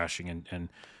everything crashing and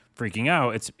freaking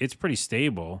out. It's pretty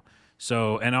stable.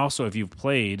 So, and also if you've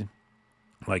played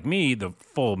like me, the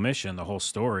full mission, the whole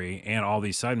story, and all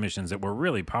these side missions that were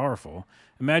really powerful.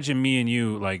 Imagine me and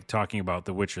you like talking about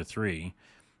The Witcher 3,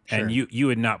 and Sure. you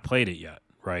had not played it yet,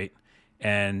 right?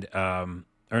 And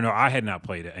or no, I had not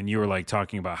played it, and you were like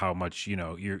talking about how much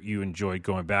you enjoyed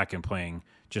going back and playing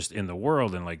just in the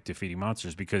world and like defeating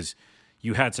monsters because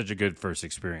you had such a good first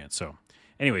experience. So,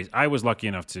 anyways, I was lucky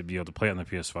enough to be able to play it on the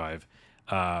PS5.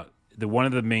 The one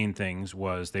of the main things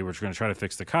was they were going to try to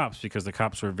fix the cops because the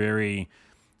cops were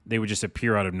they would just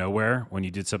appear out of nowhere when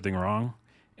you did something wrong,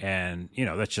 and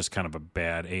that's just kind of a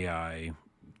bad AI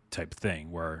type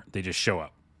thing where they just show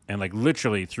up and like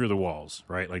literally through the walls,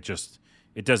 right? Like just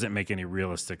it doesn't make any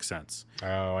realistic sense.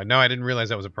 Oh, no, I didn't realize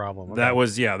that was a problem. Okay. That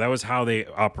was how they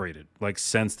operated like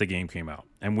since the game came out,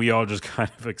 and we all just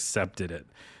kind of accepted it.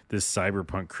 This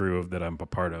cyberpunk crew that I'm a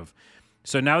part of.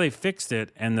 So now they fixed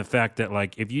it, and the fact that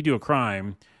like if you do a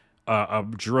crime, a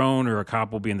drone or a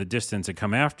cop will be in the distance and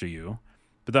come after you,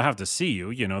 but they'll have to see you,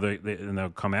 and they'll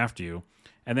come after you.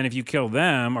 And then if you kill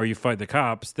them or you fight the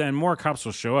cops, then more cops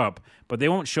will show up, but they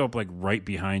won't show up like right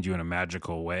behind you in a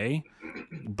magical way,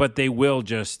 but they will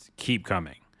just keep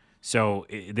coming. So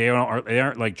they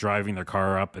aren't like driving their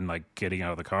car up and like getting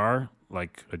out of the car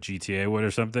like a GTA would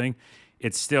or something.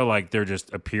 It's still like they're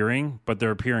just appearing, but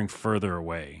they're appearing further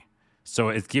away. So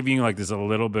it's giving you like this a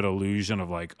little bit illusion of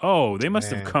like, oh, they must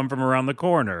have Man. come from around the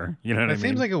corner. You know what I That mean?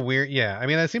 seems like a weird, yeah. I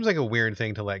mean, that seems like a weird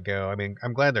thing to let go. I mean,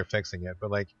 I'm glad they're fixing it, but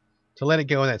like to let it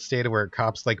go in that state of where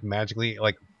cops like magically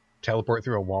like teleport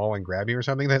through a wall and grab you or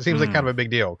something, that seems like kind of a big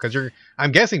deal because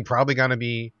I'm guessing, probably going to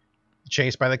be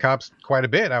chased by the cops quite a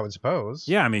bit, I would suppose.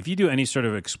 Yeah, I mean, if you do any sort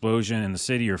of explosion in the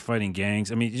city or fighting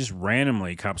gangs, I mean, just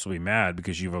randomly cops will be mad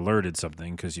because you've alerted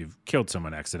something because you've killed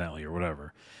someone accidentally or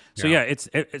whatever. So yeah,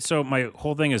 so my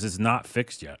whole thing is it's not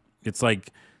fixed yet. It's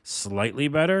like slightly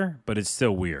better, but it's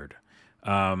still weird.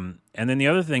 And then the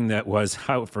other thing that was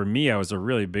how for me, I was a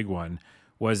really big one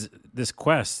was this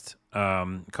quest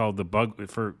called the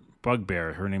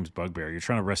Bugbear. Her name's Bugbear. You're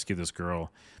trying to rescue this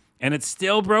girl, and it's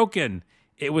still broken.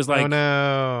 It was like, oh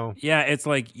no, yeah, it's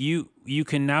like you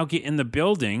can now get in the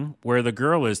building where the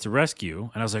girl is to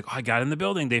rescue. And I was like, oh, I got in the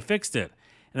building. They fixed it.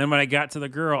 And then when I got to the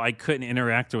girl, I couldn't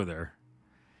interact with her.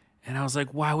 And I was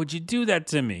like, why would you do that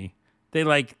to me? It's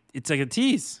like a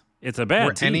tease. It's a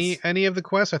bad tease. Any of the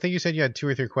quests? I think you said you had 2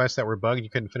 or 3 quests that were bugged.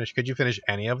 You couldn't finish. Could you finish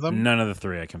any of them? None of the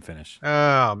 3 I can finish.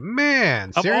 Oh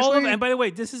man, Of seriously? all of them, and by the way,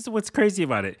 this is what's crazy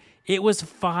about it. It was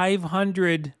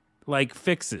 500 like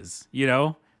fixes,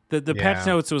 The patch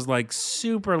notes was like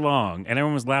super long, and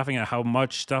everyone was laughing at how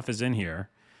much stuff is in here.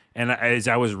 And as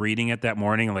I was reading it that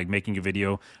morning and like making a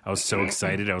video, I was so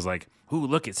excited. I was like, "Ooh,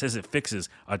 look! It says it fixes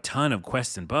a ton of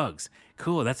quests and bugs.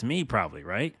 Cool, that's me probably,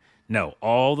 right?" No,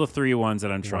 all the 3 ones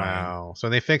that I'm trying. Wow. So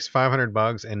they fixed 500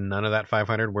 bugs, and none of that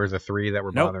 500 were the 3 that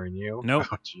were bothering you. Nope.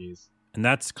 Oh jeez. And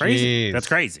that's crazy. Jeez. That's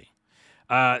crazy.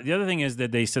 The other thing is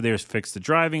that they said they fixed the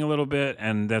driving a little bit,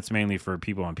 and that's mainly for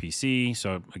people on PC.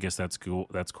 So I guess that's cool.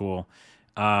 That's cool.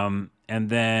 And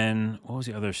then what was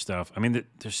the other stuff? I mean,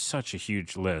 there's such a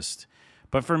huge list.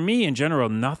 But for me, in general,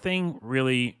 nothing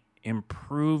really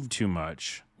improved too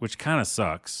much, which kind of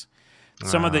sucks.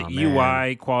 Some of the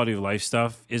UI quality of life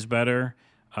stuff is better.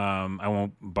 I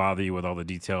won't bother you with all the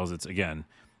details.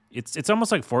 It's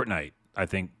almost like Fortnite. I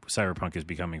think Cyberpunk is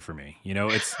becoming for me.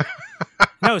 It's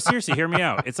no, seriously, hear me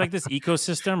out. It's like this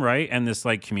ecosystem, right? And this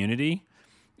like community,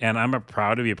 and I'm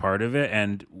proud to be a part of it.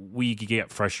 And we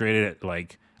get frustrated at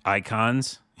like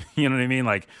icons. You know what I mean?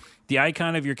 Like the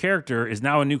icon of your character is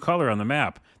now a new color on the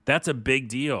map. That's a big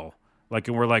deal. Like,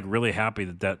 and we're like really happy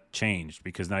that changed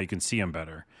because now you can see them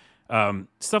better.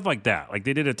 Stuff like that. Like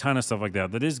they did a ton of stuff like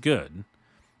that is good.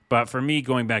 But for me,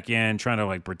 going back in, trying to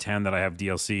like pretend that I have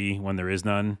DLC when there is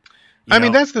none. I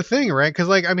mean, that's the thing, right? Because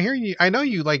like I'm hearing you, I know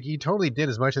you like you totally did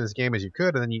as much of this game as you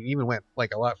could, and then you even went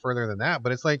like a lot further than that.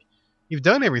 But it's like you've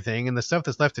done everything, and the stuff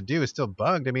that's left to do is still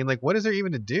bugged. I mean, like what is there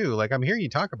even to do? Like I'm hearing you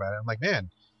talk about it. I'm like, man,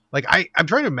 Like I'm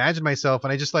trying to imagine myself,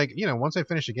 and I just like, once I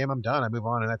finish a game, I'm done. I move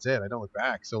on, and that's it. I don't look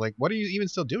back. So like, what are you even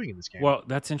still doing in this game? Well,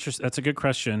 that's interesting. That's a good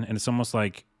question, and it's almost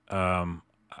like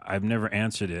I've never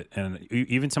answered it, and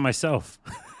even to myself.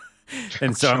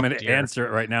 And so I'm going to answer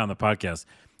it right now on the podcast.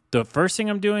 The first thing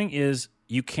I'm doing is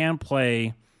you can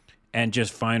play and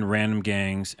just find random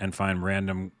gangs and find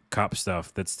random cop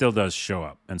stuff that still does show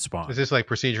up and spawn. Is this like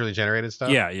procedurally generated stuff?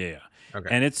 Yeah. Okay.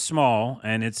 And it's small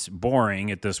and it's boring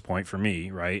at this point for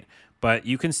me, right? But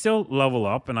you can still level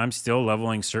up, and I'm still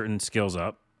leveling certain skills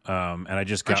up. And I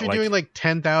just got Aren't you doing like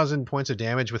 10,000 points of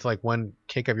damage with like one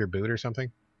kick of your boot or something?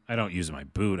 I don't use my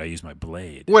boot. I use my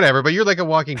blade. Whatever, but you're like a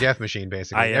walking death machine,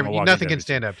 basically. Nothing can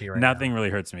stand up to you right now. Nothing really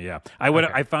hurts me, yeah.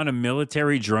 I found a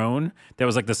military drone that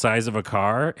was like the size of a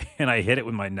car, and I hit it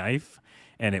with my knife,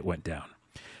 and it went down.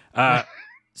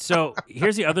 So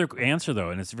here's the other answer, though,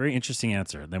 and it's a very interesting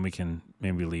answer. Then we can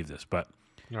maybe leave this. But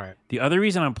all right. The other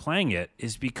reason I'm playing it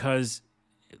is because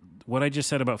what I just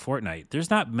said about Fortnite, there's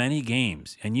not many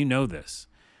games, and you know this,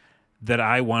 that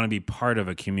I want to be part of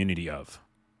a community of,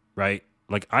 right?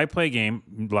 Like I play a game,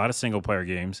 a lot of single player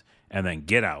games, and then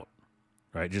get out,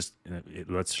 right? Just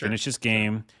let's finish this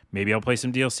game. Maybe I'll play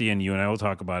some DLC, and you and I will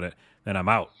talk about it. Then I'm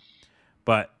out.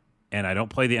 And I don't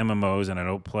play the MMOs, and I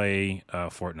don't play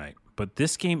Fortnite. But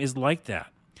this game is like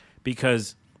that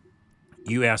because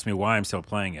you asked me why I'm still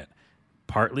playing it.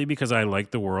 Partly because I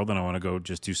like the world and I want to go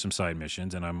just do some side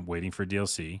missions, and I'm waiting for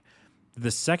DLC.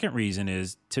 The second reason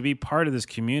is to be part of this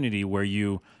community where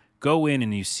you go in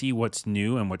and you see what's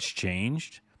new and what's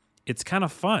changed. It's kind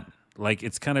of fun. Like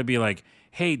it's kind of be like,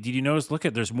 hey, did you notice? Look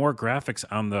there's more graphics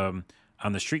on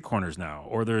the street corners now,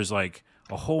 or there's like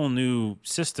a whole new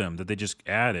system that they just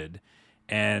added,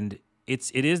 and it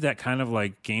is that kind of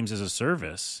like games as a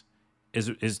service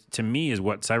is to me is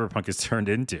what Cyberpunk has turned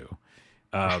into.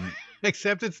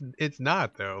 Except it's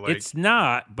not though. Like, it's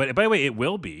not, but by the way, it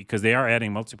will be because they are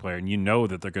adding multiplayer, and you know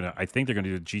that they're gonna. I think they're gonna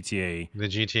do the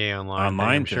GTA Online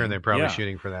I'm sure they're probably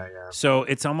shooting for that. Yeah. So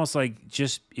it's almost like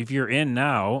just if you're in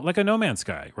now, like a No Man's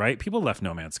Sky, right? People left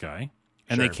No Man's Sky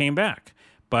and they came back,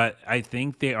 but I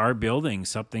think they are building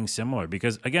something similar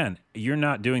because again, you're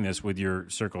not doing this with your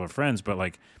circle of friends, but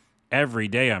like every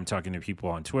day I'm talking to people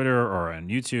on Twitter or on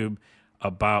YouTube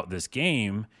about this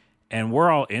game. And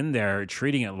we're all in there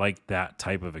treating it like that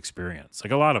type of experience.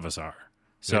 Like a lot of us are.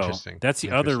 So that's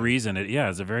the other reason.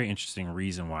 It's a very interesting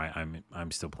reason why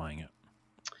I'm still playing it.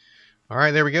 All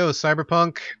right, there we go.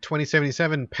 Cyberpunk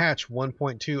 2077 patch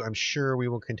 1.2. I'm sure we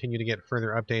will continue to get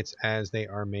further updates as they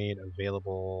are made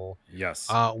available. Yes.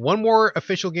 One more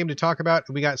official game to talk about.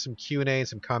 We got some Q&A and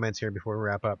some comments here before we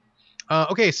wrap up.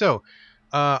 Okay, so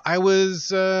I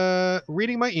was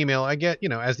reading my email. I get,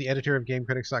 as the editor of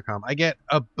GameCritics.com, I get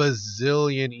a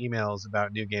bazillion emails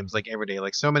about new games like every day.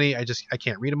 Like so many, I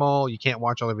can't read them all. You can't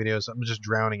watch all the videos. I'm just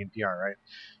drowning in PR, right?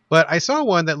 But I saw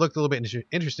one that looked a little bit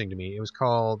interesting to me. It was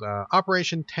called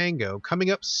Operation Tango, coming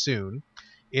up soon.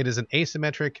 It is an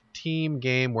asymmetric team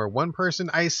game where one person,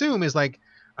 I assume, is like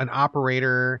an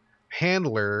operator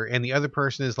handler, and the other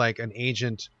person is like an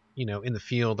agent, in the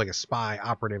field, like a spy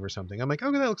operative or something. I'm like,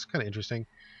 okay, that looks kind of interesting.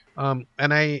 And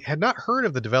I had not heard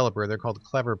of the developer. They're called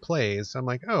Clever Plays. I'm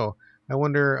like, oh, I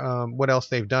wonder what else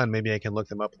they've done. Maybe I can look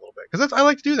them up a little bit. Because I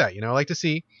like to do that. I like to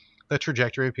see the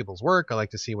trajectory of people's work. I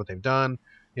like to see what they've done.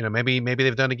 Maybe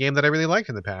they've done a game that I really liked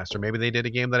in the past, or maybe they did a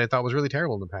game that I thought was really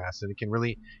terrible in the past, and it can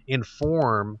really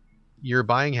inform your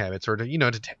buying habits, or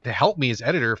to help me as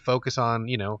editor focus on,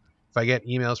 if I get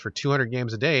emails for 200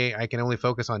 games a day, I can only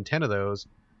focus on 10 of those.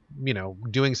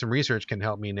 Doing some research can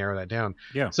help me narrow that down.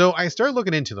 Yeah. So I started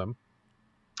looking into them.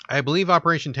 I believe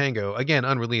Operation Tango, again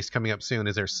unreleased, coming up soon,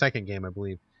 is their second game, I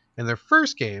believe, and their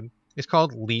first game is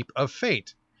called Leap of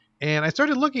Fate. And I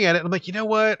started looking at it, and I'm like, you know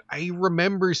what? I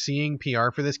remember seeing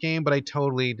PR for this game, but I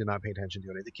totally did not pay attention to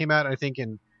it. It came out, I think,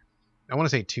 in, I want to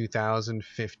say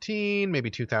 2015,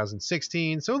 maybe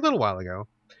 2016, so a little while ago.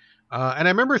 And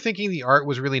I remember thinking the art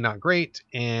was really not great,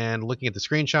 and looking at the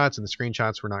screenshots, and the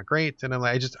screenshots were not great. And I'm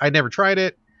like, I never tried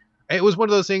it. It was one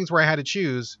of those things where I had to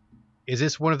choose, is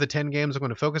this one of the 10 games I'm going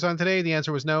to focus on today? The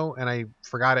answer was no, and I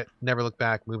forgot it, never looked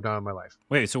back, moved on in my life.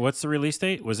 Wait, so what's the release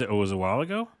date? Was it a while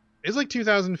ago? It's like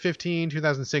 2015,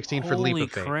 2016 for Leap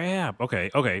of Fate. Holy crap.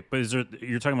 Okay. But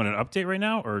you're talking about an update right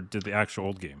now, or did the actual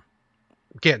old game?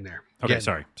 Getting there. Okay,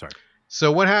 sorry.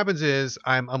 So what happens is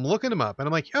I'm looking them up, and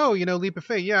I'm like, oh, Leap of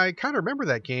Fate. Yeah, I kind of remember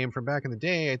that game from back in the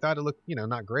day. I thought it looked,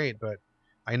 not great, but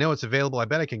I know it's available. I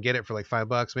bet I can get it for like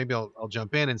 $5. Maybe I'll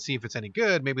jump in and see if it's any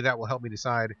good. Maybe that will help me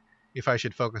decide if I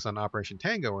should focus on Operation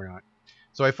Tango or not.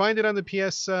 So I find it on the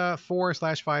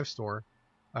PS4/5 store.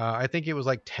 I think it was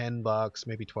like $10,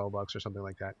 maybe $12 or something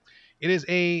like that. It is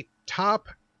a top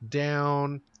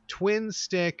down twin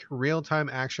stick real-time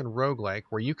action roguelike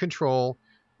where you control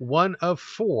one of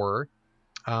four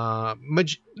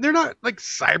they're not like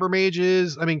cyber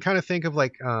mages. I mean, kind of think of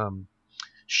like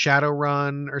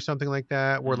Shadowrun or something like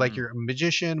that, where like Mm. you're a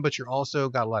magician, but you're also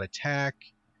got a lot of tech.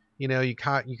 You know, you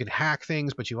can hack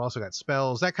things, but you've also got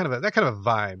spells. That kind of a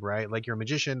vibe, right? Like you're a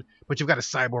magician, but you've got a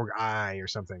cyborg eye or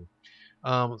something.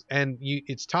 And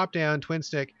it's top down, twin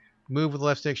stick, move with the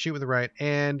left stick, shoot with the right,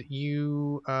 and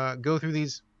you go through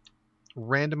these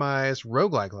randomized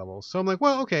roguelike levels. So I'm like,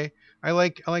 well, okay, I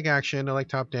like action, I like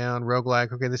top down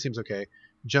roguelike. Okay, this seems okay.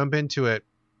 Jump into it,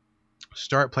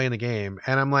 start playing the game,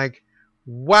 and I'm like,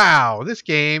 wow, this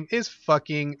game is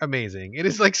fucking amazing. It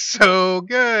is like so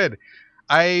good.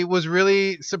 I was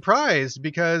really surprised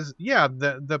because yeah,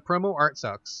 the promo art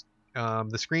sucks.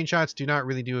 The screenshots do not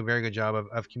really do a very good job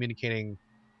of communicating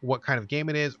what kind of game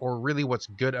it is or really what's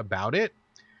good about it.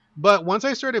 But once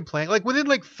I started playing, like within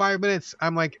like 5 minutes,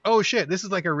 I'm like, oh shit, this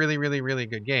is like a really, really, really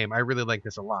good game. I really like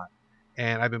this a lot.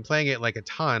 And I've been playing it like a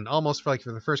ton, almost for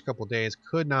the first couple of days,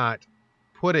 could not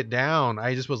put it down.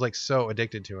 I just was like so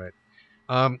addicted to it.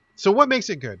 So what makes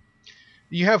it good?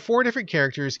 You have four different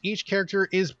characters. Each character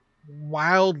is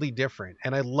wildly different.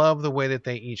 And I love the way that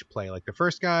they each play. Like the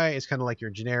first guy is kind of like your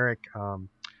generic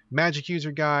magic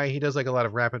user guy. He does like a lot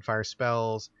of rapid fire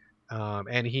spells.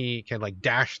 And he can like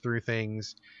dash through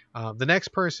things. The next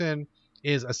person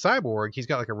is a cyborg. He's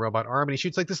got like a robot arm and he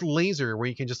shoots like this laser where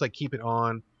you can just like keep it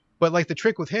on. But like the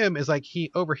trick with him is like he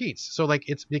overheats. So like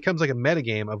it becomes like a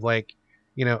metagame of like,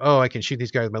 you know, oh, I can shoot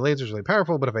these guys with my lasers really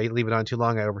powerful, but if I leave it on too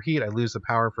long, I overheat. I lose the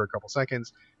power for a couple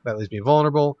seconds. That leaves me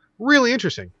vulnerable. Really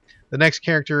interesting. The next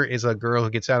character is a girl who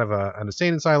gets out of an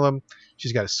insane asylum.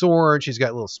 She's got a sword. She's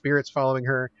got little spirits following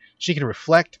her. She can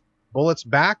reflect bullets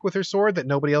back with her sword that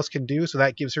nobody else can do. So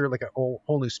that gives her like a whole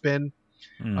new spin.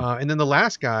 And then the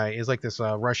last guy is like this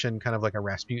Russian, kind of like a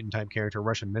Rasputin type character,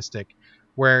 Russian mystic,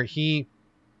 where he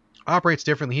operates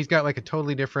differently. He's got like a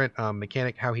totally different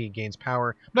mechanic how he gains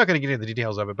power. I'm not going to get into the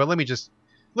details of it, but let me just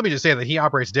say that he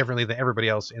operates differently than everybody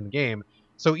else in the game.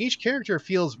 So each character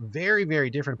feels very, very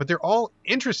different, but they're all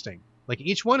interesting. Like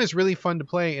each one is really fun to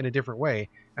play in a different way,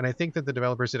 and I think that the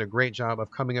developers did a great job of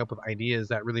coming up with ideas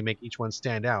that really make each one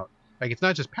stand out. Like it's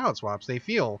not just palette swaps; they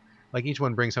feel like each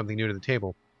one brings something new to the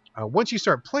table. Once you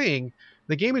start playing,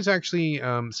 the game is actually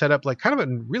set up like kind of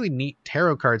a really neat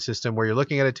tarot card system where you're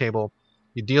looking at a table,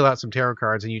 you deal out some tarot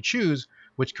cards, and you choose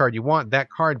which card you want. That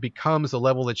card becomes the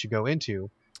level that you go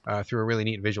into through a really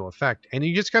neat visual effect. And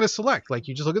you just kind of select, like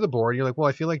you just look at the board, and you're like, well,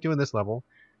 I feel like doing this level.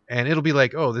 And it'll be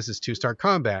like, oh, this is 2-star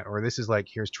combat, or this is like,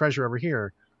 here's treasure over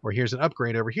here, or here's an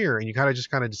upgrade over here. And you kind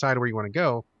of decide where you want to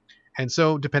go. And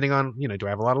so depending on, you know, do I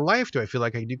have a lot of life? Do I feel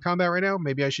like I can do combat right now?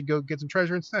 Maybe I should go get some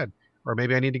treasure instead. Or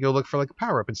maybe I need to go look for like a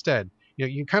power-up instead. You know,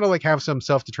 you kind of like have some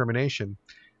self-determination.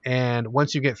 And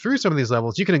once you get through some of these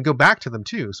levels, you can go back to them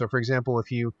too. So for example,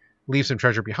 if you leave some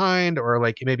treasure behind, or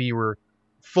like maybe you were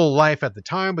full life at the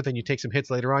time, but then you take some hits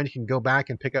later on, you can go back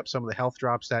and pick up some of the health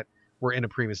drops that were in a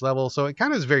previous level. So it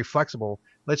kind of is very flexible,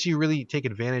 lets you really take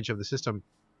advantage of the system.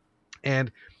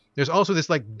 And there's also this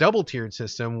like double tiered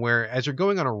system where as you're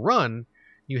going on a run,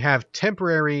 you have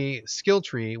temporary skill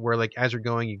tree where like as you're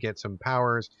going, you get some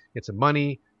powers, get some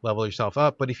money, level yourself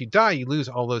up. But if you die, you lose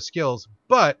all those skills.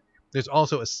 But there's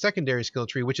also a secondary skill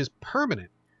tree, which is permanent.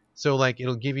 So like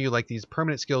it'll give you like these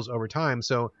permanent skills over time.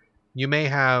 So you may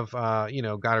have,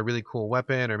 got a really cool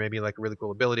weapon or maybe like a really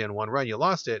cool ability on one run. You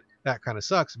lost it. That kind of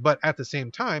sucks. But at the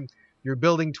same time, you're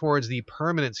building towards the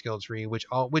permanent skill tree, which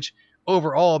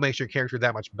overall makes your character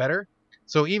that much better.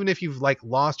 So even if you've like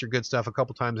lost your good stuff a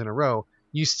couple times in a row,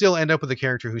 you still end up with a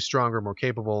character who's stronger, more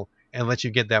capable, and lets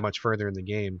you get that much further in the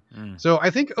game. So I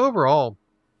think overall,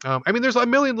 there's a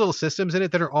million little systems in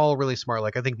it that are all really smart.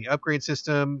 Like I think the upgrade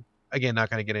system, again, not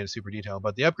going to get into super detail,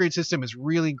 but the upgrade system is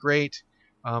really great.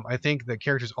 I think the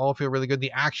characters all feel really good.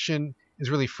 The action is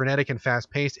really frenetic and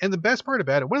fast paced. And the best part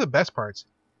about it, one of the best parts,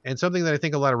 and something that I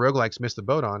think a lot of roguelikes miss the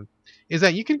boat on, is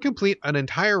that you can complete an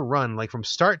entire run, like from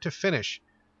start to finish,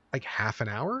 like half an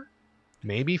hour,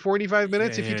 maybe 45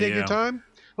 minutes if you take your time.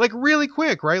 Like really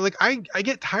quick, right? Like I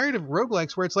get tired of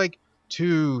roguelikes where it's like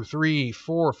 2, 3,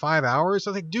 4, 5 hours.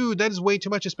 So I'm like, dude, that is way too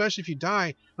much, especially if you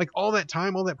die. Like all that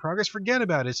time, all that progress, forget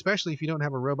about it, especially if you don't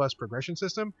have a robust progression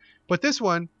system. But this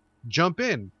one, jump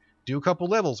in, do a couple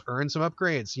levels, earn some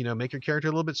upgrades, make your character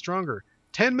a little bit stronger.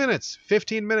 10 minutes,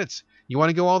 15 minutes. You want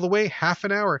to go all the way? Half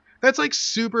an hour. That's like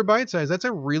super bite size. That's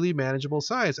a really manageable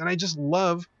size. And I just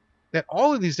love that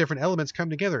all of these different elements come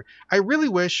together. I really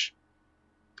wish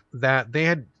that they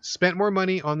had spent more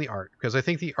money on the art, because I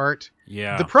think the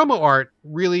Yeah. promo art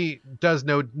really does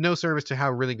no service to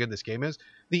how really good this game is.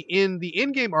 The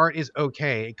in-game art is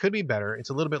okay. It could be better. It's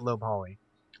a little bit low poly,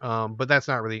 but that's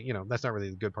not really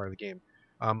the good part of the game.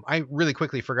 I really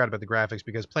quickly forgot about the graphics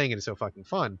because playing it is so fucking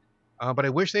fun. But I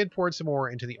wish they had poured some more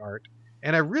into the art.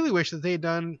 And I really wish that they had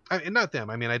done, and not them.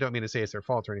 I mean, I don't mean to say it's their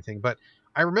fault or anything, but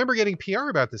I remember getting PR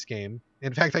about this game.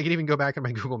 In fact, I could even go back in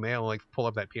my Google Mail and like pull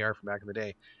up that PR from back in the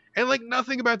day. And like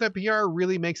nothing about that PR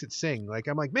really makes it sing. Like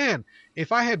I'm like, man,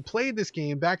 if I had played this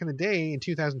game back in the day in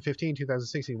 2015,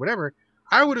 2016, whatever,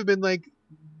 I would have been like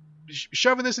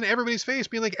shoving this in everybody's face,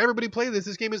 being like, everybody play this.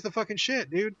 This game is the fucking shit,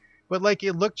 dude. But like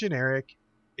it looked generic.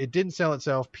 It didn't sell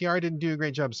itself. PR didn't do a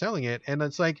great job selling it. And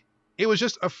it's like, it was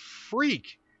just a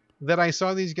freak that I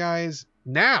saw these guys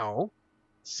now,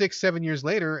 6-7 years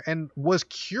later, and was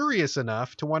curious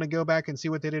enough to want to go back and see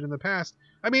what they did in the past.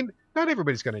 I mean, not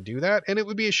everybody's going to do that, and it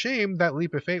would be a shame, that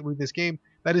leap of fate with this game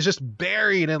that is just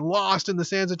buried and lost in the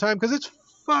sands of time, because it's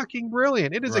fucking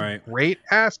brilliant. It is a great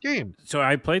ass game. So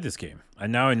I played this game,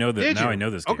 and now I know that. Now I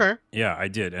know this game. Okay. Yeah, I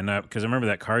did, and because I remember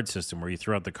that card system where you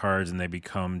throw out the cards and they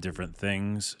become different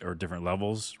things or different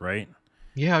levels, right?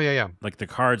 Yeah. Like the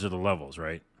cards are the levels,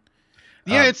 right?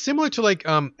 Yeah, it's similar to like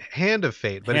Hand of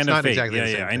Fate, but it's not exactly the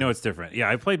same thing. I know it's different. Yeah,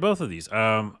 I played both of these.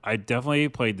 I definitely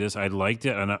played this. I liked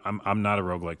it, and I'm not a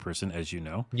roguelike person, as you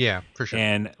know. Yeah, for sure.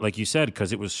 And like you said,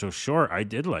 because it was so short, I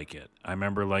did like it. I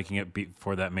remember liking it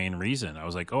for that main reason. I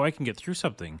was like, oh, I can get through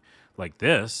something like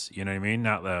this. You know what I mean?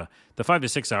 Not the 5 to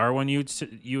 6 hour one you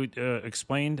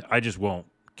explained. I just won't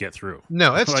get through.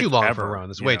 No, that's like too long ever, for a run.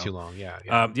 It's way too long. Yeah.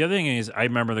 The other thing is, I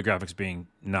remember the graphics being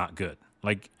not good.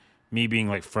 Like me being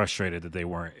like frustrated that they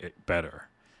weren't better.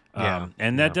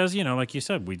 And that does, like you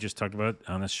said, we just talked about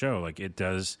on this show, like it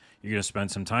does, you're going to spend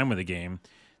some time with the game,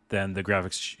 then the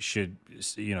graphics should,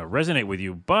 resonate with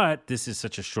you. But this is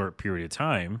such a short period of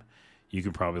time, you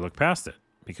can probably look past it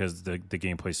because the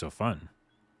gameplay is so fun.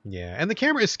 Yeah, and the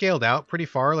camera is scaled out pretty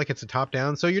far, like it's a top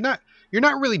down, so you're not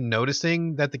really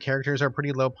noticing that the characters are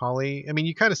pretty low poly. I mean,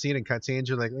 you kind of see it in cutscenes.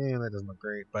 You're like, that doesn't look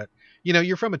great, but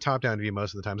you're from a top down view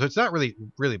most of the time, so it's not really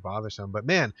bothersome. But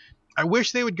man, I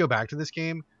wish they would go back to this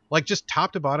game, like just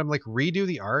top to bottom, like redo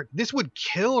the art. This would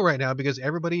kill right now because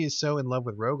everybody is so in love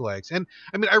with roguelikes. And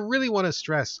I mean, I really want to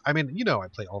stress, I mean, I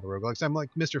play all the roguelikes. I'm like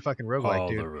Mr. fucking roguelike,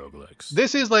 dude. All the roguelikes.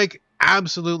 This is like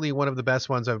absolutely one of the best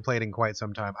ones I've played in quite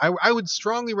some time. I would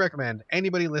strongly recommend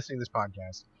anybody listening to this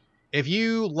podcast, if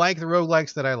you like the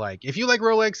roguelikes that I like, if you like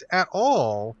roguelikes at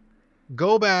all,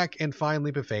 go back and find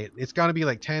Leap of Fate. It's got to be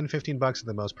like 10, 15 bucks at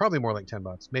the most, probably more like 10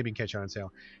 bucks. Maybe you can catch it on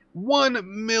sale.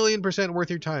 1,000,000% worth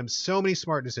your time. So many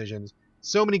smart decisions,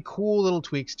 so many cool little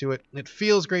tweaks to it. It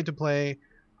feels great to play.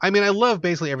 I mean, I love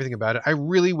basically everything about it. I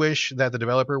really wish that the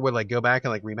developer would like go back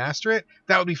and like remaster it.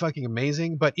 That would be fucking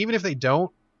amazing. But even if they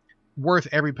don't, worth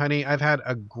every penny. I've had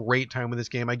a great time with this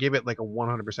game. I give it like a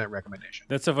 100% recommendation.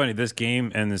 That's so funny. This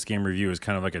game and this game review is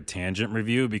kind of like a tangent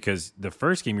review because the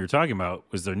first game you were talking about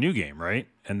was their new game, right?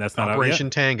 And that's not Operation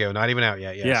out yet. Tango, not even out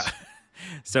yet. Yes. Yeah.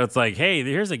 So it's like, hey,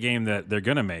 here's a game that they're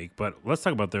going to make, but let's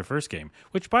talk about their first game,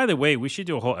 which, by the way, we should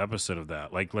do a whole episode of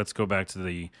that. Like, let's go back to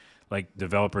the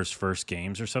developers' first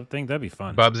games or something. That'd be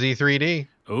fun. Bubsy 3D.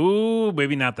 Ooh,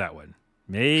 maybe not that one.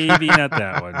 Maybe not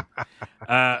that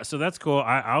one. So that's cool.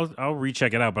 I'll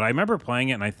recheck it out. But I remember playing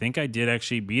it, and I think I did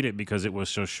actually beat it because it was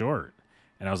so short.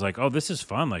 And I was like, oh, this is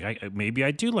fun. Like, maybe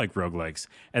I do like roguelikes.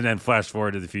 And then flash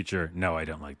forward to the future. No, I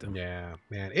don't like them. Yeah,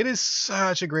 man. It is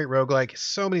such a great roguelike.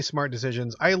 So many smart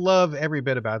decisions. I love every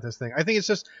bit about this thing. I think it's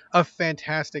just a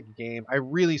fantastic game. I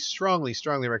really strongly,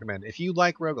 strongly recommend. If you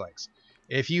like roguelikes,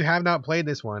 if you have not played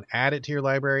this one, add it to your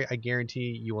library. I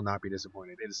guarantee you will not be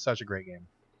disappointed. It is such a great game.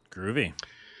 Groovy.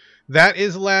 That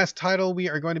is the last title we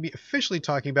are going to be officially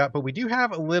talking about, but we do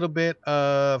have a little bit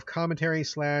of commentary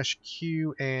 /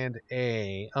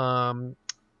 Q&A.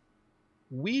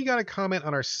 We got a comment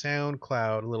on our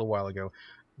SoundCloud a little while ago.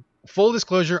 Full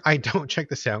disclosure, I don't check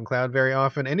the SoundCloud very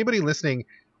often. Anybody listening,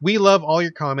 we love all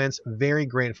your comments. Very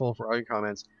grateful for all your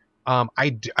comments. But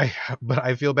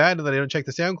I feel bad that I don't check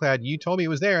the SoundCloud. You told me it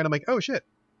was there, and I'm like, oh shit,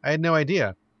 I had no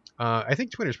idea. I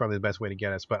think Twitter's probably the best way to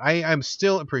get us, but I'm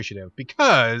still appreciative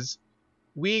because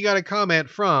we got a comment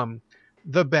from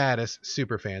the baddest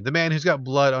superfan, the man who's got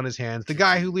blood on his hands, the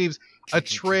guy who leaves a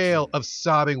trail of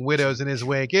sobbing widows in his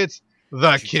wake. It's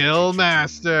the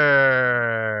Killmaster.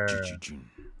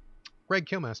 Greg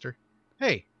Killmaster.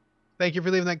 Hey, thank you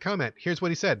for leaving that comment. Here's what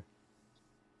he said.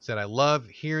 He said, I love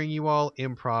hearing you all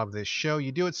improv this show.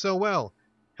 You do it so well.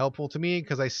 Helpful to me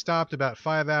because I stopped about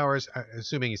 5 hours,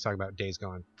 assuming he's talking about Days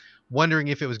Gone, wondering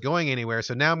if it was going anywhere,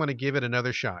 so now I'm going to give it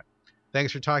another shot.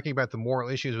 Thanks for talking about the moral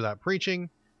issues without preaching.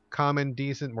 Common,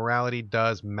 decent morality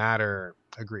does matter.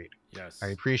 Agreed. Yes. I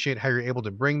appreciate how you're able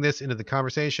to bring this into the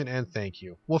conversation, and thank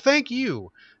you. Well, thank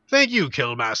you. Thank you,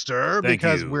 Killmaster. Thank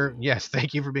because you. Yes,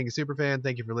 thank you for being a super fan.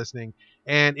 Thank you for listening.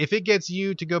 And if it gets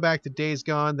you to go back to Days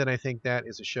Gone, then I think that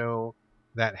is a show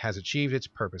that has achieved its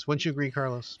purpose. Wouldn't you agree,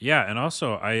 Carlos? Yeah, and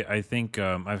also I think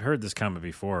I've heard this comment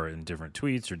before in different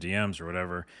tweets or DMs or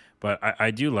whatever, but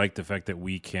I do like the fact that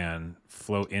we can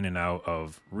flow in and out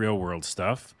of real world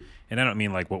stuff. And I don't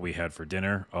mean like what we had for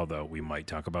dinner, although we might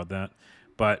talk about that.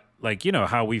 But like,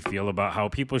 how we feel about how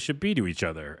people should be to each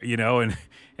other,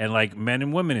 and like men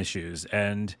and women issues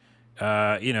and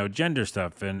gender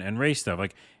stuff and race stuff,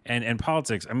 like and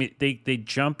politics. I mean, they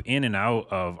jump in and out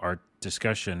of our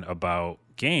discussion about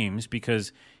games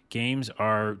because games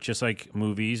are just like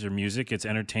movies or music. It's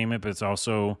entertainment, but it's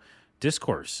also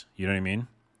discourse. You know what I mean?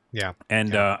 Yeah.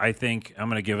 And I think I'm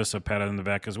going to give us a pat on the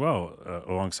back as well,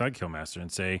 alongside Killmaster,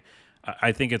 and say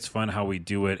I think it's fun how we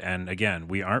do it. And again,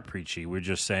 we aren't preachy. We're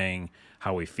just saying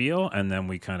how we feel, and then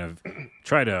we kind of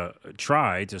try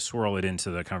to swirl it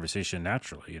into the conversation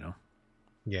naturally.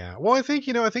 Yeah. Well, I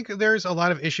think there's a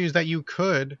lot of issues that you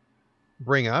could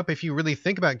bring up if you really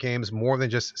think about games more than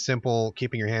just simple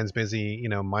keeping your hands busy,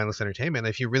 mindless entertainment.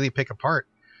 If you really pick apart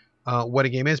what a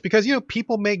game is, because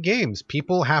people make games,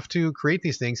 people have to create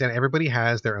these things, and everybody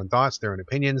has their own thoughts, their own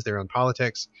opinions, their own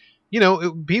politics.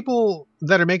 People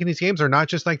that are making these games are not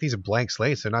just like these blank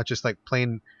slates. They're not just like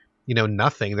plain,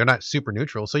 nothing. They're not super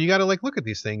neutral. So you got to like look at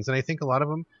these things, and I think a lot of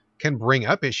them can bring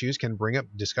up issues, can bring up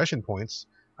discussion points.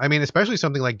 I mean, especially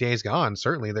something like Days Gone.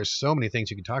 Certainly, there's so many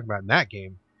things you can talk about in that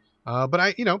game. But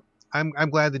I'm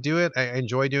glad to do it. I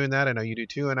enjoy doing that. I know you do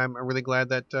too, and I'm really glad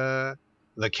that the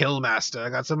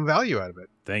Killmaster got some value out of it.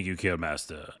 Thank you,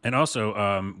 Killmaster. And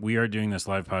also, we are doing this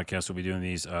live podcast. We'll be doing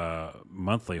these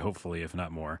monthly, hopefully, if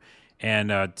not more.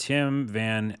 And Tim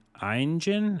Van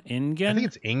Ingen? I think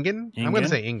it's Ingen. I'm going to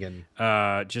say Ingen.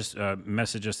 Just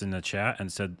messaged us in the chat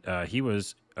and said he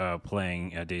was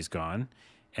playing Days Gone.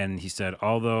 And he said,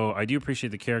 although I do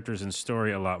appreciate the characters and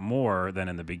story a lot more than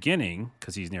in the beginning,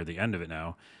 because he's near the end of it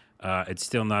now, it's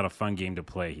still not a fun game to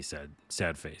play, he said.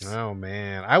 Sad face. Oh,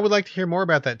 man. I would like to hear more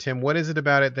about that, Tim. What is it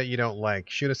about it that you don't like?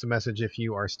 Shoot us a message if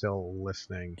you are still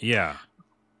listening. Yeah.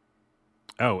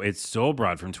 Oh, it's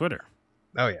Soulbrod from Twitter.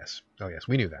 Oh, yes.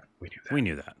 We knew that.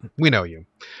 We know you.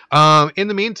 In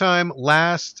the meantime,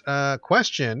 last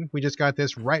question. We just got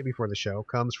this right before the show.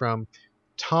 Comes from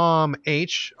Tom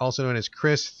H., also known as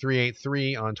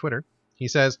Chris383 on Twitter. He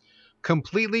says,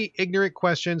 completely ignorant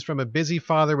questions from a busy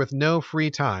father with no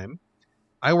free time.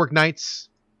 I work nights.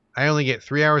 I only get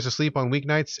 3 hours of sleep on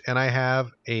weeknights, and I have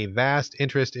a vast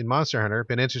interest in Monster Hunter.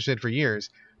 Been interested for years,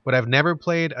 but I've never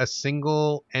played a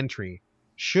single entry.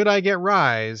 Should I get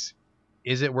Rise?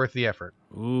 Is it worth the effort?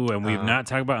 Ooh, and we've not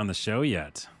talked about it on the show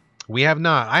yet. We have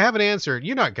not. I haven't answered.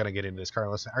 You're not going to get into this,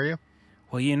 Carlos, are you?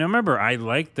 Well, remember, I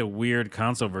liked the weird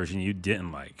console version you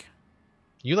didn't like.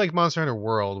 You liked Monster Hunter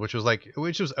World, which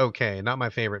was okay, not my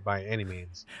favorite by any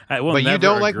means. But you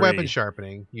don't like weapon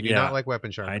sharpening. You do not like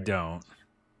weapon sharpening. I don't.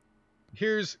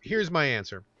 Here's my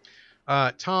answer.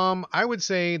 Tom, I would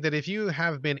say that if you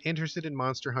have been interested in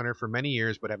Monster Hunter for many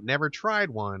years but have never tried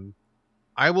one,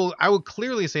 I will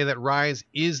clearly say that Rise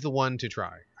is the one to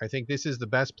try. I think this is the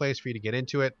best place for you to get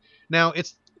into it. Now,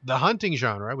 it's the hunting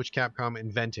genre, which Capcom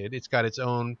invented. It's got its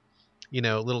own,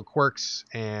 little quirks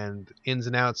and ins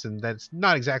and outs, and that's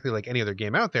not exactly like any other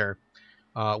game out there.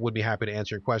 Would be happy to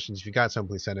answer your questions. If you got some,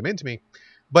 please send them in to me.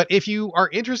 But if you are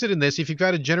interested in this, if you've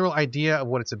got a general idea of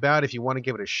what it's about, if you want to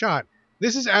give it a shot,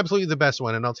 this is absolutely the best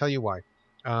one, and I'll tell you why.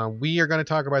 We are going to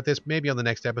talk about this maybe on the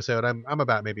next episode. I'm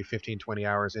about maybe 15, 20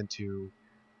 hours into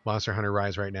Monster Hunter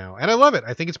Rise right now, and I love it.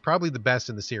 I think it's probably the best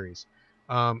in the series.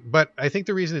 But I think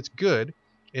the reason it's good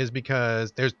is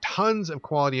because there's tons of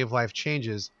quality of life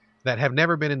changes that have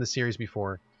never been in the series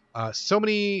before. So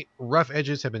many rough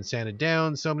edges have been sanded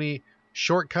down, so many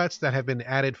shortcuts that have been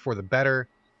added for the better.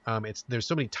 There's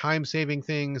so many time-saving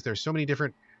things. There's so many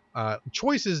different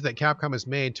choices that Capcom has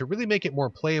made to really make it more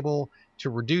playable, to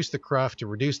reduce the cruft, to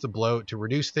reduce the bloat, to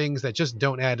reduce things that just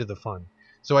don't add to the fun.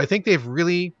 So I think they've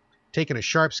really taken a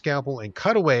sharp scalpel and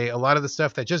cut away a lot of the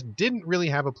stuff that just didn't really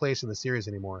have a place in the series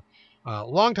anymore.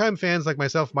 Longtime fans like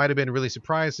myself might have been really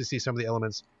surprised to see some of the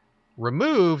elements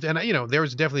removed, and there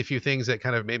was definitely a few things that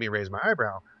kind of made me raise my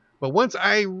eyebrow. But once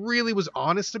I really was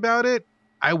honest about it,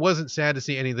 I wasn't sad to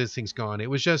see any of those things gone. It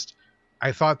was just,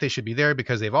 I thought they should be there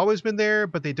because they've always been there,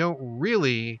 but they don't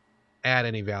really add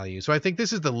any value. So I think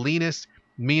this is the leanest,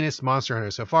 meanest Monster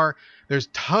Hunter so far. There's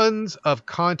tons of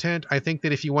content. I think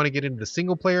that if you want to get into the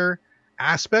single player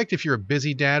aspect, if you're a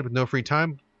busy dad with no free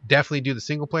time, definitely do the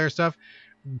single player stuff.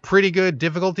 Pretty good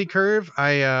difficulty curve.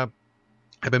 I've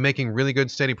been making really good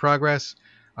steady progress,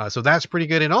 so that's pretty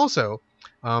good. And also,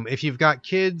 if you've got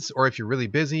kids or if you're really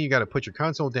busy, you got to put your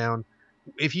console down.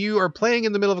 If you are playing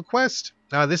in the middle of a quest,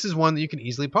 this is one that you can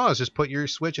easily pause. Just put your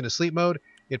Switch in a sleep mode.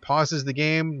 It pauses the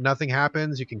game. Nothing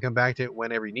happens. You can come back to it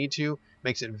whenever you need to.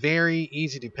 Makes it very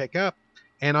easy to pick up.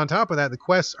 And on top of that, the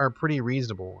quests are pretty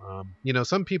reasonable.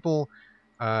 Some people,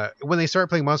 when they start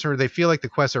playing Monster Hunter, they feel like the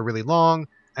quests are really long.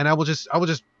 And I will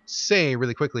just say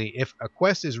really quickly, if a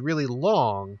quest is really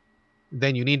long,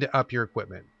 then you need to up your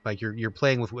equipment. Like you're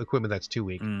playing with equipment that's too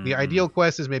weak. Mm-hmm. The ideal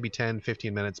quest is maybe 10,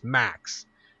 15 minutes max,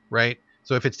 right?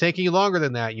 So if it's taking you longer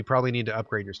than that, you probably need to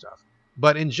upgrade your stuff.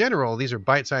 But in general, these are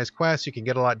bite-sized quests. You can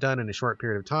get a lot done in a short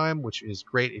period of time, which is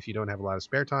great if you don't have a lot of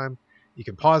spare time. You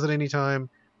can pause at any time.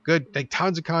 Good, like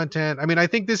tons of content. I mean, I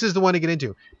think this is the one to get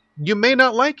into. You may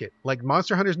not like it. Like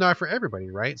Monster Hunter's not for everybody,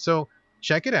 right? So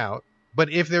check it out.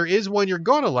 But if there is one you're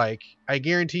going to like, I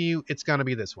guarantee you it's going to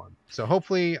be this one. So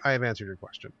hopefully I have answered your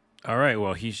question. All right.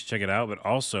 Well, he should check it out. But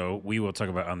also, we will talk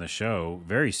about on the show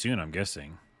very soon, I'm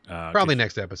guessing. Probably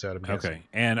next episode. I'm guessing. Okay.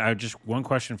 And I just one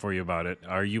question for you about it.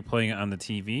 Are you playing it on the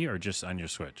TV or just on your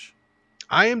Switch?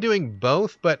 I am doing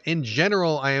both, but in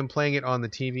general, I am playing it on the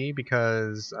TV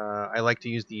because I like to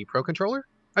use the Pro Controller.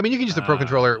 I mean, you can use the Pro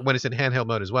Controller when it's in handheld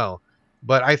mode as well.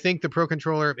 But I think the Pro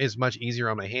Controller is much easier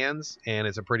on my hands, and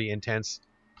it's a pretty intense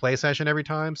play session every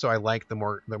time. So I like the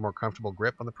more comfortable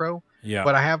grip on the Pro. Yeah.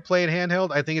 But I have played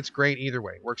handheld. I think it's great either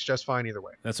way. Works just fine either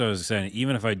way. That's what I was saying.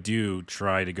 Even if I do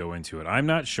try to go into it, I'm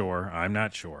not sure.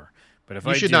 But if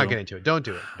you should not get into it. Don't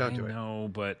do it. Don't do it. No,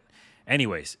 but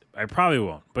anyways, I probably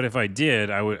won't. But if I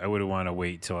did, I would want to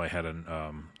wait till I had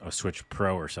a Switch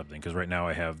Pro or something, because right now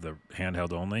I have the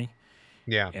handheld only.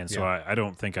 Yeah. And so I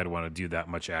don't think I'd want to do that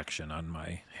much action on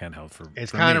my handheld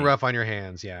It's kind of rough on your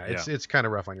hands. Yeah. It's kind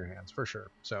of rough on your hands for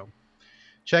sure. So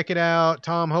check it out.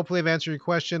 Tom, hopefully I've answered your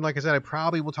question. Like I said, I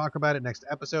probably will talk about it next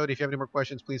episode. If you have any more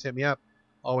questions, please hit me up.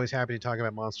 Always happy to talk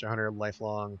about Monster Hunter,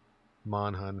 lifelong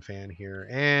Monhun fan here.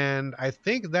 And I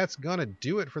think that's going to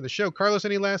do it for the show. Carlos,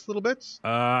 any last little bits?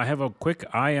 I have a quick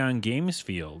eye on Games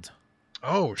Field.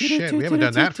 Oh, shit. We haven't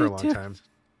done that for a long time.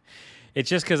 It's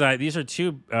just because these are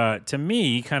two, to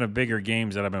me, kind of bigger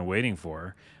games that I've been waiting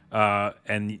for.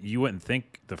 And you wouldn't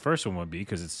think the first one would be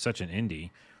because it's such an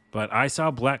indie. But I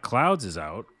saw Black Clouds is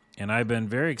out, and I've been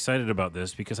very excited about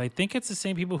this because I think it's the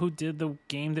same people who did the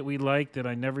game that we like, that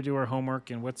I never do our homework,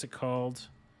 and what's it called?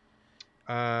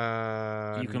 You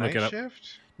can look it up.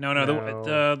 Shift?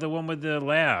 No, the one with the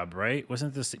lab, right?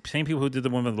 Wasn't it the same people who did the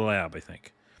one with the lab, I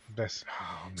think?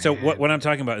 So what I'm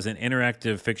talking about is an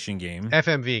interactive fiction game.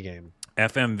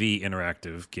 FMV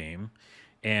interactive game.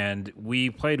 And we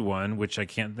played one, which I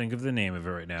can't think of the name of it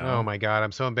right now. Oh my god,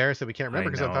 I'm so embarrassed that we can't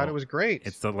remember because I thought it was great.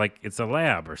 It's a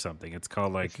lab or something. It's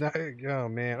called like. It's not, oh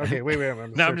man. Okay, wait.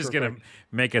 I'm just gonna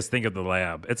make us think of the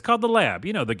lab. It's called the Lab.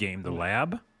 You know the game, the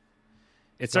Lab.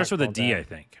 It starts with a D, I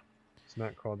think. It's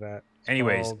not called that.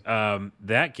 Anyways,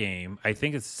 that game, I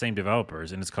think it's the same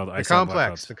developers, and it's called The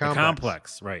Complex. The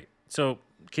Complex, right? So,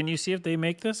 can you see if they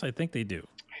make this? I think they do.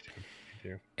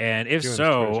 And if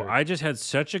so, I just had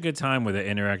such a good time with an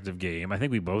interactive game. I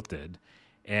think we both did.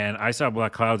 And I saw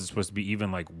Black Clouds is supposed to be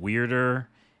even like weirder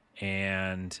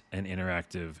and an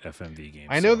interactive FMV game.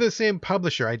 I know the same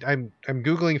publisher. I'm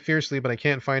Googling fiercely, but I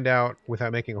can't find out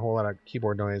without making a whole lot of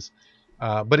keyboard noise.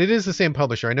 But it is the same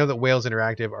publisher. I know that Wales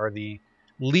Interactive are the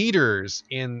leaders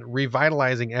in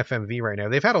revitalizing FMV right now.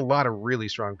 They've had a lot of really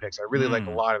strong picks. I really like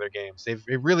a lot of their games. They've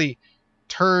really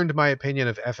turned my opinion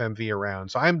of FMV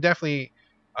around. So I'm definitely,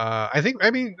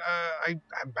 I'm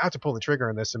about to pull the trigger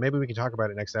on this, so maybe we can talk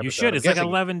about it next episode. You should. It's like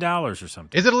 $11 or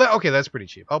something. Is it? Okay, that's pretty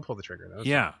cheap. I'll pull the trigger.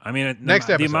 Yeah, I mean,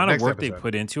 the amount of work they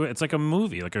put into it, it's like a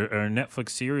movie, like a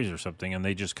Netflix series or something, and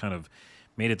they just kind of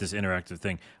made it this interactive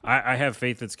thing. I have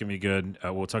faith it's going to be good.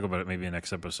 We'll talk about it maybe in the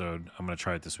next episode. I'm going to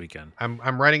try it this weekend.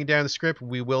 I'm writing down the script.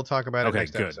 We will talk about it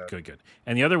next episode. Good.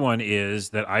 And the other one is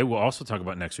that I will also talk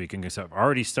about next week, and because I've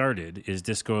already started, is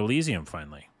Disco Elysium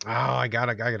finally. Oh, I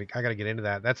gotta get into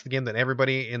that. That's the game that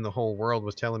everybody in the whole world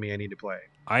was telling me I need to play.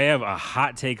 I have a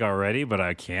hot take already, but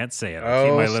I can't say it. I'll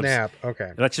keep my lips. Snap.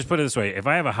 Okay. Let's just put it this way. If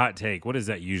I have a hot take, what does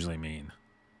that usually mean?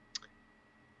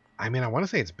 I mean, I want to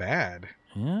say it's bad.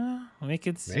 Yeah, make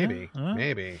it maybe.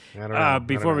 I don't know.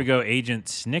 Before we go, Agent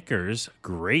Snickers,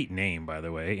 great name by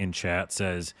the way, in chat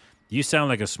says, "You sound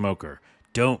like a smoker.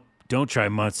 Don't try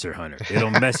Monster Hunter.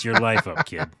 It'll mess your life up,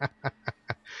 kid."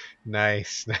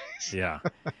 Nice. Yeah.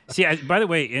 See, by the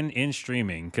way, in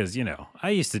streaming, because I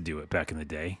used to do it back in the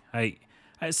day. I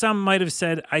Some might have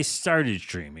said I started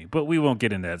streaming, but we won't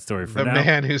get into that story for The now.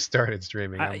 man who started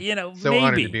streaming. So maybe.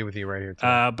 honored to be with you right here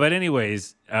today. But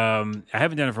anyways, I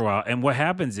haven't done it for a while. And what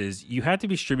happens is you have to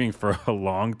be streaming for a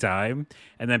long time,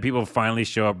 and then people finally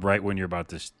show up right when you're about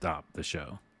to stop the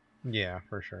show. Yeah,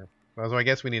 for sure. So I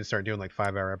guess we need to start doing like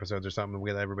 5-hour episodes or something.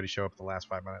 We let everybody show up the last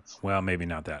 5 minutes. Well, maybe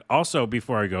not that. Also,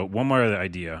 before I go, one more other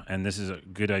idea, and this is a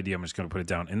good idea. I'm just going to put it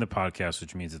down in the podcast,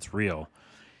 which means it's real.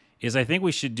 Is I think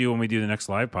we should do when we do the next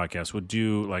live podcast, we'll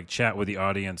do like chat with the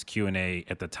audience Q&A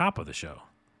at the top of the show.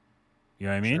 You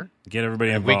know what I mean? Sure. Get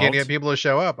everybody involved. If we can get people to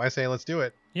show up, I say let's do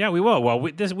it. Yeah, we will. Well,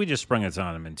 we just sprung it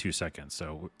on them in 2 seconds,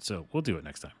 so we'll do it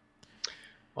next time.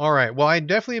 All right. Well, I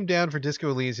definitely am down for Disco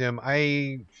Elysium.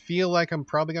 I feel like I'm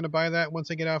probably going to buy that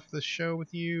once I get off the show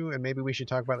with you, and maybe we should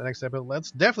talk about the next episode. Let's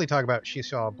definitely talk about She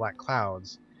Saw Black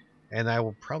Clouds. And I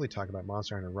will probably talk about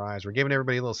Monster Hunter Rise. We're giving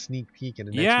everybody a little sneak peek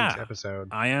into next week's episode.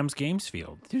 I am's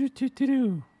Gamesfield.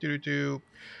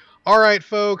 All right,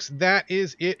 folks. That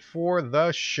is it for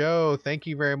the show. Thank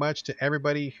you very much to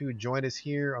everybody who joined us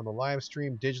here on the live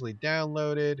stream, digitally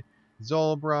downloaded.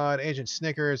 Zolbrod, Agent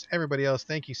Snickers, everybody else.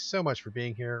 Thank you so much for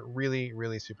being here. Really,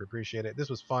 really super appreciate it. This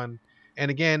was fun.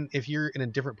 And again, if you're in a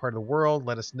different part of the world,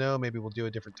 let us know. Maybe we'll do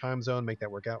a different time zone, make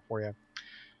that work out for you.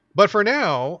 But for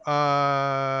now,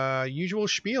 usual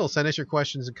spiel. Send us your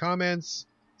questions and comments.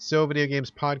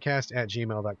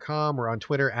 SoVideoGamesPodcast@gmail.com. We're on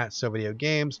Twitter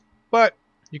 @SoVideoGames. But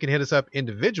you can hit us up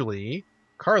individually.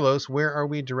 Carlos, where are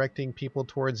we directing people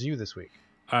towards you this week?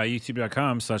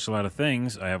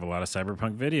 YouTube.com/a-lot-of-things. I have a lot of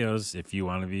Cyberpunk videos. If you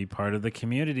want to be part of the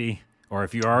community, or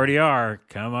if you already are,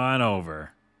 come on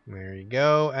over. There you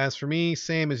go. As for me,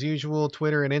 same as usual,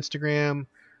 Twitter and Instagram.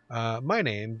 My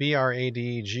name,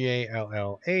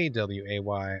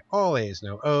 BradGallaway, all A's,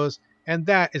 no O's. And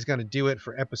that is going to do it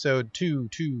for episode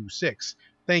 226.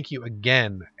 Thank you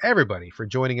again, everybody, for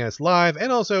joining us live.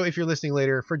 And also, if you're listening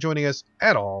later, for joining us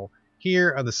at all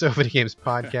here on the So Video Games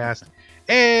podcast.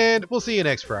 And we'll see you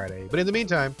next Friday. But in the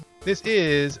meantime, this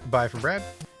is Bye from Brad.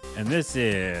 And this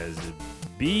is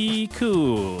Be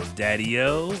Cool,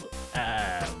 Daddy-O.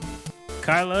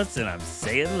 Carlos, and I'm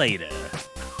saying later.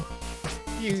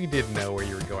 You didn't know where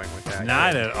you were going with that.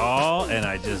 Not at all, and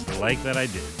I just like that I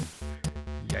did.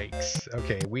 Yikes.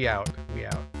 Okay, we out.